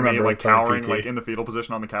full on me, like cowering, like in the fetal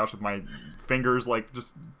position on the couch with my fingers like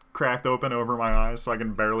just cracked open over my eyes so I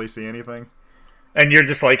can barely see anything. And you're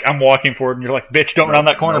just like, I'm walking forward, and you're like, bitch, don't round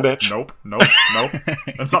that corner, bitch. Nope.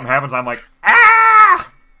 And something happens, I'm like,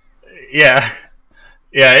 ah! Yeah.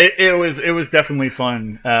 It was definitely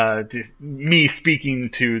fun. Me speaking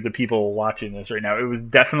to the people watching this right now, it was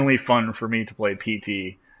definitely fun for me to play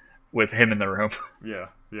PT with him in the room. Yeah.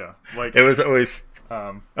 Like it was always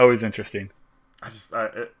interesting.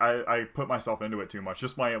 I put myself into it too much.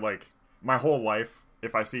 Just my whole life,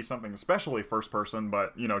 if I see something, especially first person,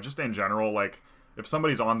 but just in general, like if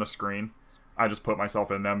somebody's on the screen, I just put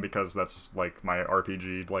myself in them because that's like my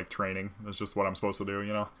RPG like training. That's just what I'm supposed to do,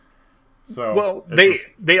 So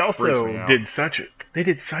they also did such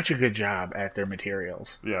a good job at their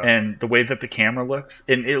materials. Yeah. And the way that the camera looks,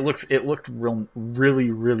 and it looked really,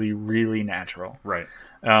 really, really natural. Right.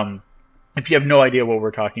 If you have no idea what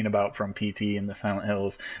we're talking about from PT and the Silent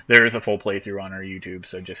Hills, there is a full playthrough on our YouTube,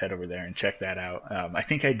 so just head over there and check that out. I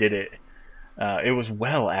think I did it. It was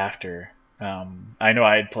well after. I know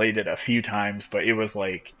I had played it a few times, but it was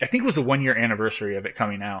like, I think it was the 1 year anniversary of it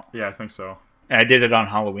coming out. Yeah, I think so. And I did it on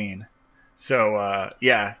Halloween. So,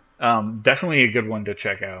 definitely a good one to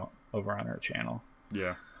check out over on our channel.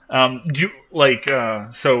 Yeah. Do you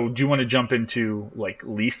do you want to jump into like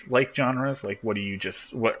least like genres? Like, what do you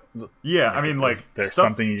just what? Yeah, I mean, like there's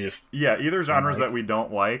something you just either genres that we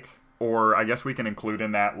don't like, or I guess we can include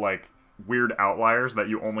in that like weird outliers that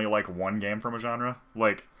you only like one game from a genre.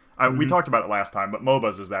 Like we talked about it last time, but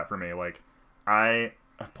MOBAs is that for me. Like I've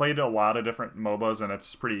played a lot of different MOBAs, and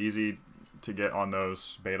it's pretty easy to get on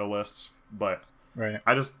those beta lists, but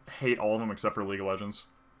I just hate all of them except for League of Legends,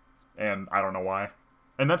 and I don't know why.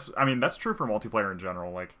 And that's true for multiplayer in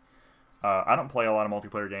general. Like, I don't play a lot of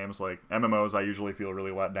multiplayer games. Like, MMOs, I usually feel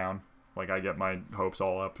really let down. Like, I get my hopes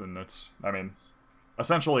all up, and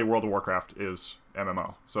essentially World of Warcraft is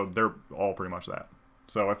MMO. So they're all pretty much that.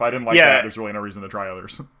 So if I didn't like that, there's really no reason to try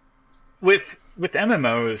others. With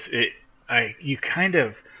MMOs, you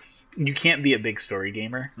can't be a big story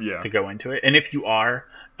gamer to go into it. And if you are,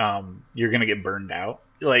 you're going to get burned out.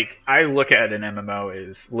 Like, I look at an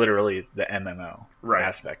MMO as literally the MMO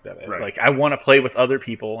aspect of it. Right. Like, I want to play with other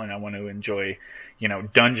people, and I want to enjoy,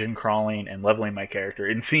 dungeon crawling and leveling my character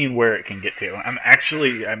and seeing where it can get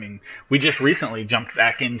to. We just recently jumped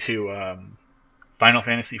back into Final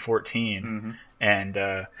Fantasy XIV,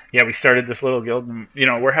 and we started this little guild, and,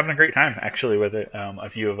 we're having a great time, actually, with it, a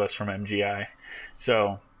few of us from MGI.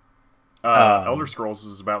 So... Elder Scrolls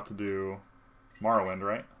is about to do Morrowind,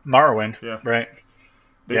 right? Morrowind, yeah. Right.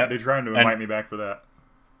 They're trying to invite me back for that.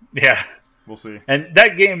 Yeah, we'll see. And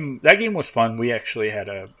that game was fun. We actually had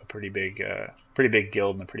a pretty big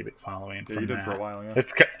guild and a pretty big following. Yeah, you did for a while. Yeah,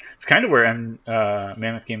 it's kind of where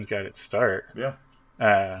Mammoth Games got its start. Yeah.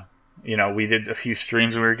 We did a few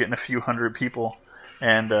streams and we were getting a few hundred people,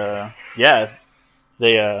 and they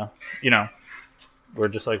we're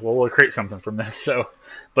just like, well, we'll create something from this. So,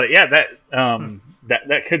 but yeah,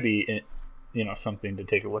 that could be something to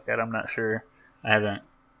take a look at. I'm not sure. I haven't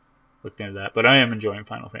looked into that, but I am enjoying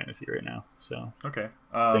Final Fantasy right now. So okay,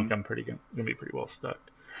 I think I'm gonna be pretty well stuck.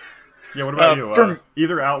 Yeah, what about you?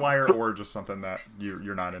 Either outlier or just something that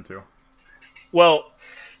you're not into. Well,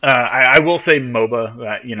 I will say MOBA.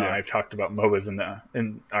 That Yeah. I've talked about MOBAs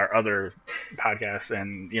in our other podcasts,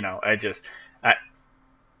 and I,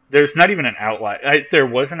 there's not even an outlier. There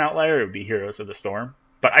was an outlier. It would be Heroes of the Storm,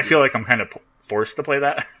 but I feel like I'm kind of forced to play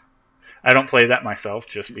that. I don't play that myself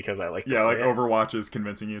just because I like to Yeah, play like it. Overwatch is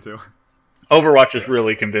convincing you to. Overwatch is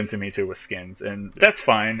really convincing me to with skins, and that's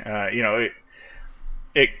fine.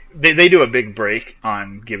 They do a big break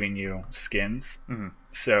on giving you skins,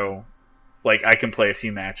 so like I can play a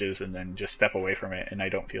few matches and then just step away from it, and I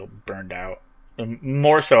don't feel burned out. And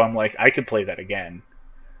more so, I'm like I could play that again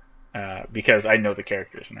because I know the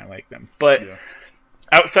characters and I like them. But Yeah.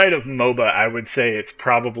 outside of MOBA, I would say it's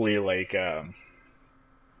probably like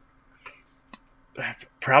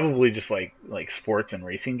probably just like sports and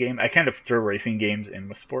racing game. I kind of throw racing games in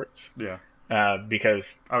with sports. Yeah.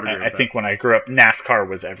 Because I would agree with I that. think when I grew up, NASCAR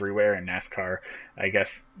was everywhere, and NASCAR, I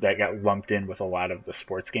guess that got lumped in with a lot of the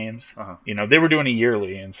sports games. Uh-huh. They were doing a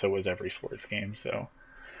yearly, and so was every sports game. So,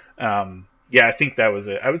 yeah, I think that was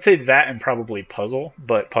it. I would say that and probably puzzle,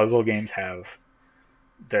 but puzzle games have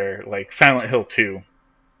their like Silent Hill 2.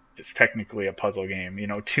 It's technically a puzzle game.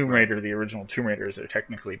 Tomb Raider, the original Tomb Raiders are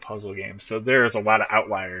technically puzzle games. So there's a lot of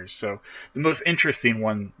outliers. So the most interesting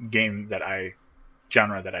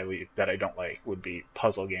genre that I don't like would be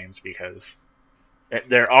puzzle games, because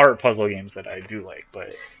there are puzzle games that I do like,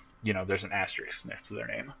 but there's an asterisk next to their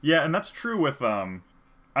name. Yeah, and that's true with I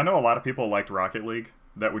know a lot of people liked Rocket League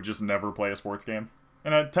that would just never play a sports game,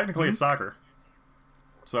 and technically it's soccer.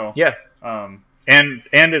 So Yeah, um, and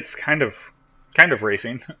it's kind of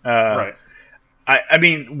racing. right. I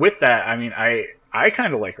mean, with that, I mean, I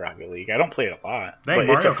kind of like Rocket League. I don't play it a lot, Dang, but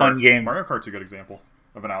Mario it's a fun Kart. game. Mario Kart's a good example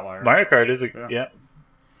of an outlier. Mario Kart is Yeah.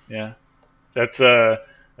 yeah. That's a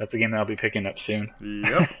game that I'll be picking up soon.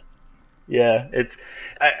 Yep. Yeah,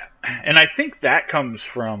 and I think that comes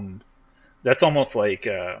from that's almost like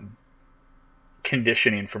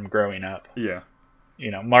conditioning from growing up. Yeah.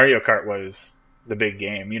 Mario Kart was the big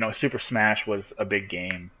game. Super Smash was a big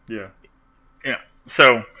game. Yeah.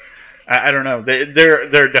 So I don't know.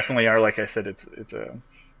 There definitely are. Like I said,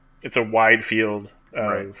 it's a wide field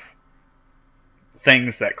of Right.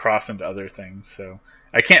 things that cross into other things. So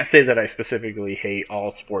I can't say that I specifically hate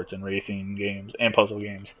all sports and racing games and puzzle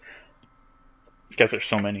games, because there's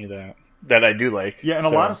so many that I do like. Yeah, and So,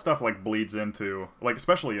 a lot of stuff like bleeds into like,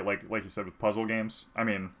 especially like you said with puzzle games. I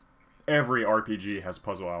mean, every RPG has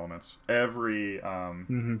puzzle elements. Every I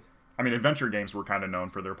mean, adventure games were kind of known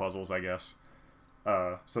for their puzzles, I guess.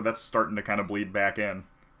 So that's starting to kind of bleed back in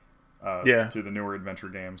to the newer adventure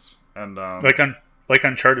games, and like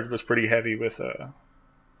Uncharted was pretty heavy with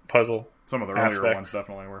puzzle. some of the earlier aspects. ones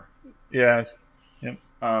definitely were. Yeah. Yep.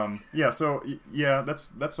 Yeah, so yeah, that's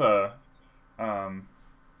the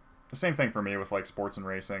same thing for me with like sports and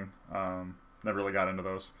racing. Never really got into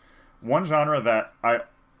those. One genre that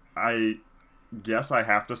I guess I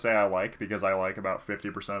have to say I like, because I like about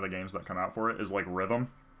 50% of the games that come out for it, is like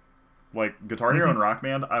rhythm. Like Guitar Hero and Rock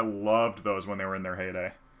Band, I loved those when they were in their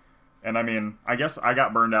heyday. And I mean, I guess I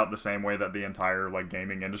got burned out the same way that the entire like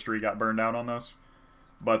gaming industry got burned out on those.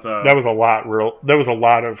 But That was a lot There was a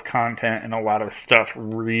lot of content and a lot of stuff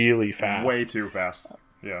really fast. way too fast.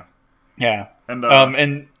 Yeah. Yeah. And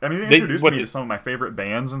And I mean, it they- introduced what me did- to some of my favorite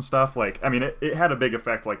bands and stuff. Like, I mean, it had a big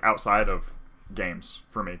effect like outside of games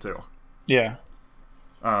for me too. Yeah.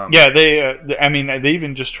 Yeah, I mean, they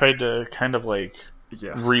even just tried to kind of like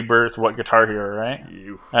rebirth what Guitar Hero, right?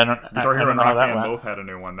 Guitar Hero don't and know how Rock that Band went. both had a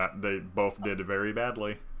new one that they both did very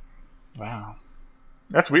badly. Wow.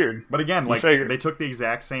 That's weird. But again, like figure- they took the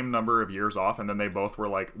exact same number of years off, and then they both were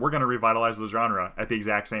like, "We're going to revitalize the genre" at the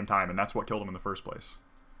exact same time, and that's what killed them in the first place.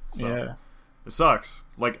 So, Yeah. it sucks.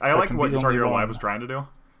 Like I liked can what be Guitar only Hero one. Live was trying to do,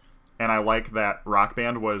 and I like that Rock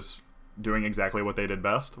Band was doing exactly what they did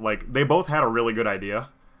best. Like they both had a really good idea,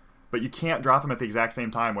 but you can't drop them at the exact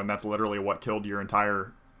same time when that's literally what killed your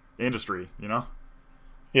entire industry. You know?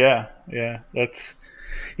 Yeah.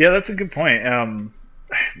 That's a good point.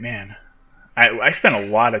 Man, I spent a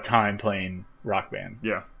lot of time playing Rock Band.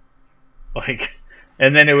 Yeah. Like,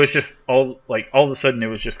 and then it was just all of a sudden it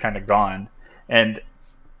was just kind of gone. And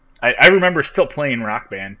I remember still playing Rock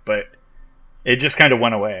Band, but it just kind of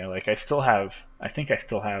went away. Like I think I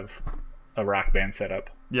still have a Rock Band set up.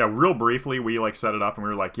 Yeah, real briefly, we like set it up and we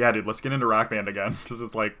were like, "Yeah, dude, let's get into Rock Band again," because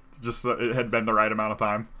it's like just it had been the right amount of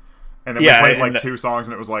time. And then we played like 2 songs,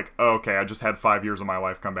 and it was like, oh, "Okay, I just had 5 years of my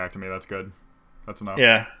life come back to me. That's good. That's enough."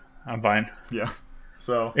 Yeah, I'm fine. Yeah.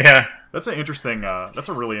 So Yeah. that's an interesting. That's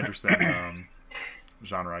a really interesting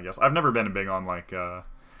genre, I guess. I've never been big on like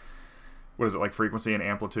what is it, like frequency and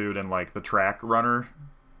amplitude and like the track runner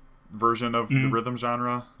version of the rhythm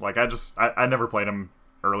genre. Like I never played them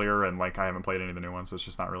earlier, and like I haven't played any of the new ones, so it's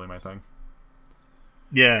just not really my thing.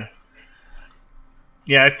 Yeah.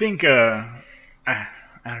 Yeah, I think I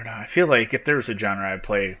don't know. I feel like if there was a genre I'd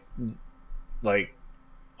play like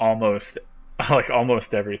almost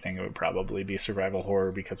almost everything, it would probably be survival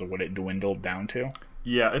horror because of what it dwindled down to.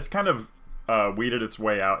 Yeah, it's kind of weeded its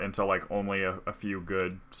way out into like only a few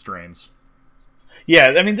good strains. Yeah,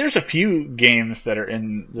 I mean, there's a few games that are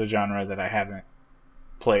in the genre that I haven't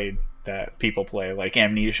played that people play, like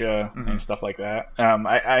Amnesia and stuff like that.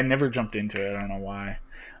 I never jumped into it. I don't know why.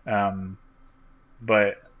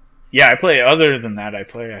 But yeah, I play. Other than that, I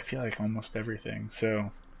feel like almost everything.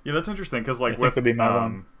 So yeah, that's interesting because like with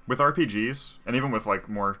with RPGs and even with like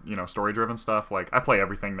more story driven stuff, like I play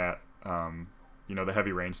everything that the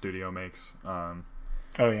Heavy Rain studio makes. Oh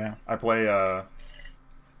yeah, I play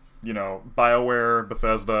BioWare,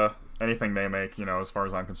 Bethesda, anything they make. As far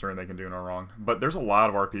as I'm concerned, they can do no wrong. But there's a lot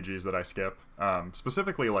of RPGs that I skip.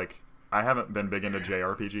 Specifically, like I haven't been big into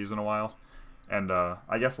JRPGs in a while, and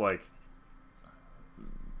I guess like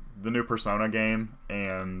the new Persona game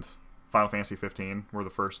and Final Fantasy 15 were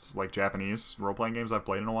the first like Japanese role-playing games I've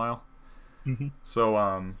played in a while. Mm-hmm. So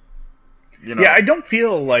yeah, I don't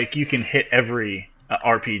feel like you can hit every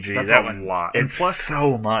RPG. That's that a lot. And plus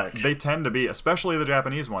so much. They tend to be, especially the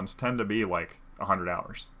Japanese ones, tend to be like 100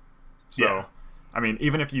 hours. So yeah. I mean,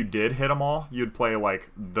 even if you did hit them all, you'd play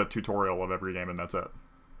like the tutorial of every game and that's it,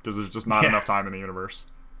 because there's just not enough time in the universe.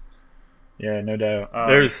 Yeah, no doubt.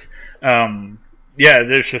 There's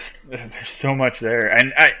so much there.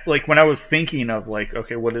 And I like when I was thinking of like,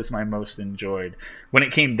 okay, what is my most enjoyed? When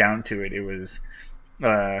it came down to it, it was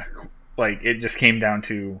like it just came down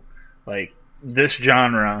to like this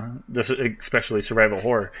genre, this especially survival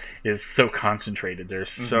horror, is so concentrated.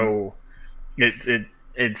 There's so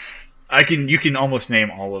it's you can almost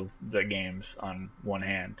name all of the games on one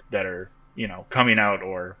hand that are coming out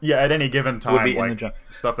or at any given time, like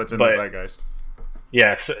stuff that's in the zeitgeist.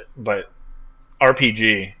 Yes, but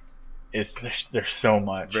RPG is there's so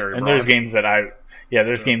much, very and broad. there's games that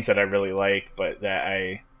games that I really like, but that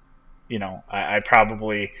I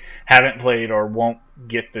probably haven't played or won't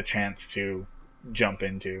get the chance to jump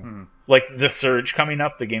into. Like The Surge coming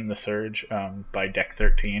up, the game The Surge by Deck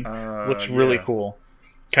 13 looks really cool.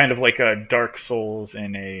 Kind of like a Dark Souls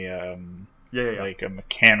in a like a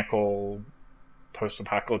mechanical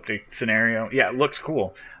post-apocalyptic scenario. Yeah, it looks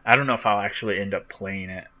cool. I don't know if I'll actually end up playing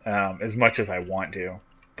it as much as I want to,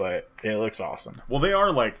 but it looks awesome. Well, they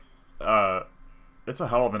are like it's a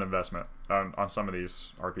hell of an investment on some of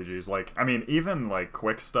these RPGs. Like, I mean, even like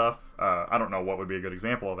quick stuff. I don't know what would be a good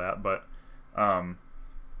example of that, but I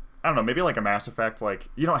don't know. Maybe like a Mass Effect. Like,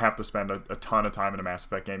 you don't have to spend a ton of time in a Mass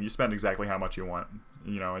Effect game. You spend exactly how much you want,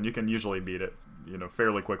 and you can usually beat it,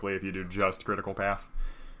 fairly quickly if you do just critical path.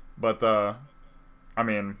 But I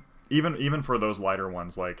mean, even for those lighter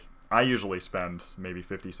ones, like I usually spend maybe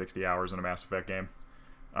 50, 60 hours in a Mass Effect game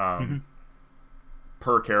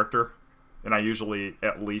per character. And I usually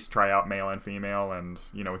at least try out male and female, and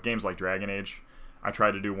with games like Dragon Age, I try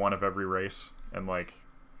to do one of every race, and like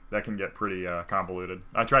that can get pretty convoluted.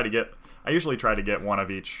 I usually try to get one of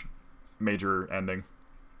each major ending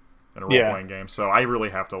in a role-playing game, so I really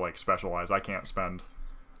have to like specialize. I can't spend,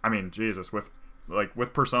 I mean, Jesus, with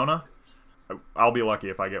Persona, I'll be lucky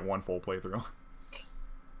if I get one full playthrough.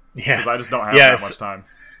 Yeah, because I just don't have that much time.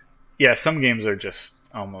 Yeah, some games are just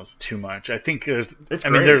almost too much. I think there's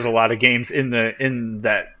a lot of games in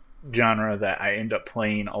that genre that I end up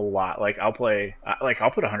playing a lot. Like I'll put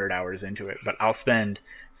 100 hours into it, but I'll spend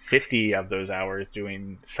 50 of those hours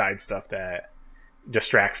doing side stuff that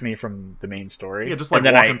distracts me from the main story. Yeah, just like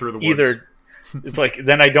walking through the woods. Either it's like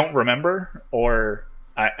then I don't remember, or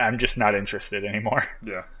I'm just not interested anymore.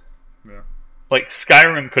 Yeah. Like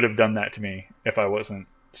Skyrim could have done that to me if I wasn't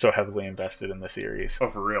so heavily invested in the series. Oh,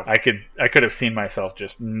 for real? I could have seen myself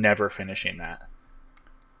just never finishing that.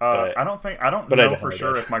 I don't know for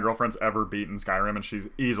sure if my girlfriend's ever beaten Skyrim, and she's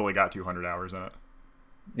easily got 200 hours in it.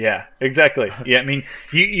 Yeah, exactly. Yeah, I mean,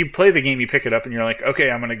 you play the game, you pick it up, and you're like, okay,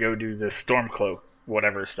 I'm gonna go do this Stormcloak,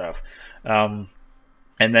 whatever stuff, and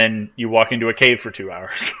then you walk into a cave for 2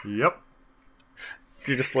 hours. Yep.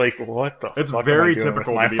 You're just like, what the? It's very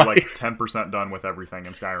typical to be like 10% done with everything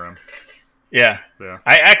in Skyrim. Yeah.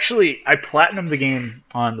 I platinumed the game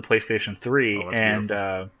on the PlayStation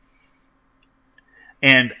 3,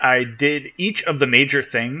 and I did each of the major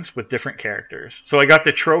things with different characters. So I got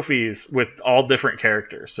the trophies with all different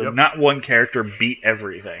characters. So not one character beat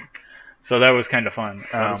everything. So that was kind of fun.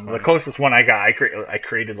 The closest one I got, I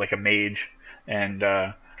created like a mage, and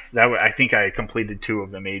I think I completed 2 of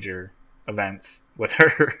the major events with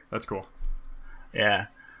her. That's cool. Yeah.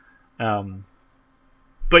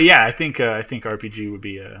 But yeah, I think RPG would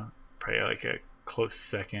be probably like a close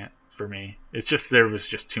second for me. It's just there was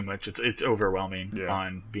just too much. It's overwhelming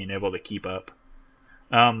on being able to keep up.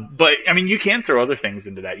 But I mean, you can throw other things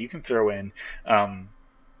into that. You can throw in.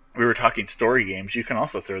 We were talking story games. You can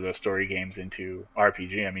also throw those story games into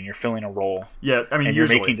RPG. I mean, you're filling a role. Yeah, I mean, and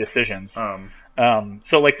usually, you're making decisions.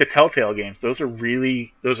 So like the Telltale games, those are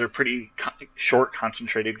pretty short,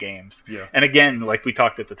 concentrated games. Yeah. And again, like we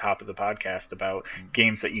talked at the top of the podcast about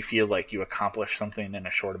games that you feel like you accomplish something in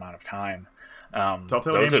a short amount of time.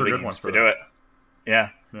 Telltale games are good ones for to do it. Yeah.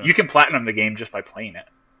 You can platinum the game just by playing it.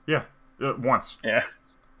 Yeah, once. Yeah.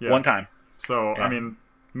 One time. So I mean,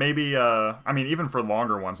 maybe even for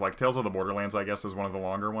longer ones, like Tales of the Borderlands, I guess is one of the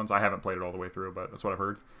longer ones. I haven't played it all the way through, but that's what I've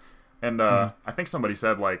heard. And I think somebody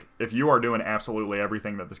said, like, if you are doing absolutely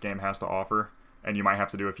everything that this game has to offer, and you might have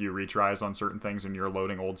to do a few retries on certain things and you're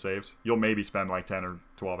loading old saves, you'll maybe spend like 10 or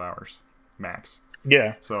 12 hours max.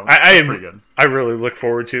 Yeah. So that's pretty good. I really look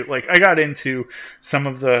forward to it. Like, I got into some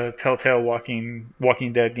of the Telltale Walking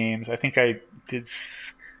Dead games. I think I did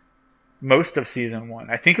most of Season 1.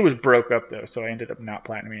 I think it was broke up, though, so I ended up not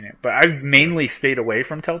platinuming it. But I've mainly stayed away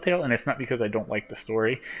from Telltale, and it's not because I don't like the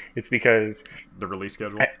story. It's because... the release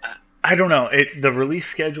schedule? I don't know. The release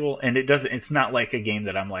schedule, and it's not like a game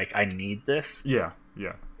that I'm like, I need this. Yeah.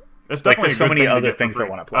 It's definitely there's so many other things I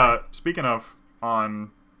want to play. Speaking of,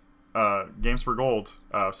 on Games for Gold,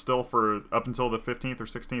 still for up until the 15th or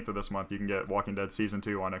 16th of this month, you can get Walking Dead Season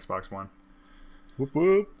 2 on Xbox One. Whoop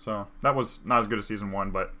whoop. So that was not as good as Season 1,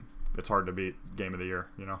 but it's hard to beat Game of the Year,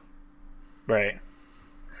 Right.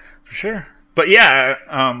 For sure. But yeah,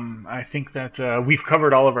 I think that we've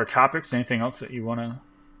covered all of our topics. Anything else that you want to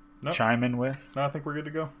chime in with? No, I think we're good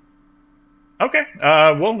to go. Okay.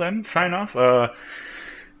 Well then, sign off.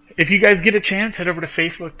 If you guys get a chance, head over to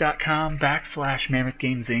facebook.com/Mammoth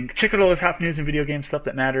Games Inc. Check out all the top news and video game stuff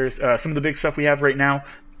that matters. Some of the big stuff we have right now.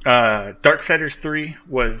 Darksiders 3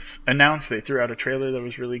 was announced. They threw out a trailer that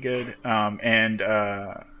was really good. And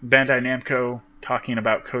Bandai Namco talking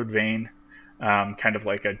about Code Vein, kind of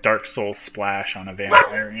like a Dark Souls splash on a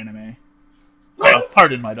vampire anime. Oh,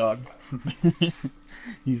 pardon my dog.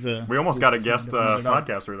 We almost got a guest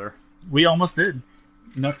podcaster there. We almost did.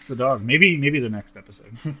 Nuts the dog. Maybe the next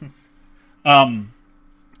episode.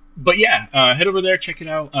 But yeah, head over there, check it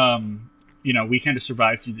out. We kind of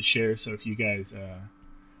survived through the share, so if you guys,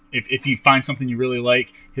 if you find something you really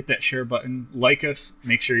like, hit that share button. Like us.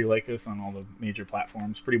 Make sure you like us on all the major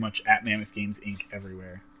platforms. Pretty much at Mammoth Games Inc.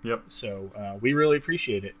 everywhere. Yep. So we really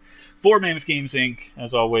appreciate it. For Mammoth Games Inc.,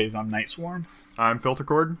 as always, I'm Night Swarm. I'm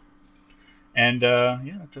Filtercord. And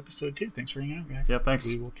that's episode 2. Thanks for hanging out, guys. Yeah, thanks.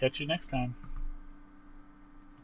 We will catch you next time.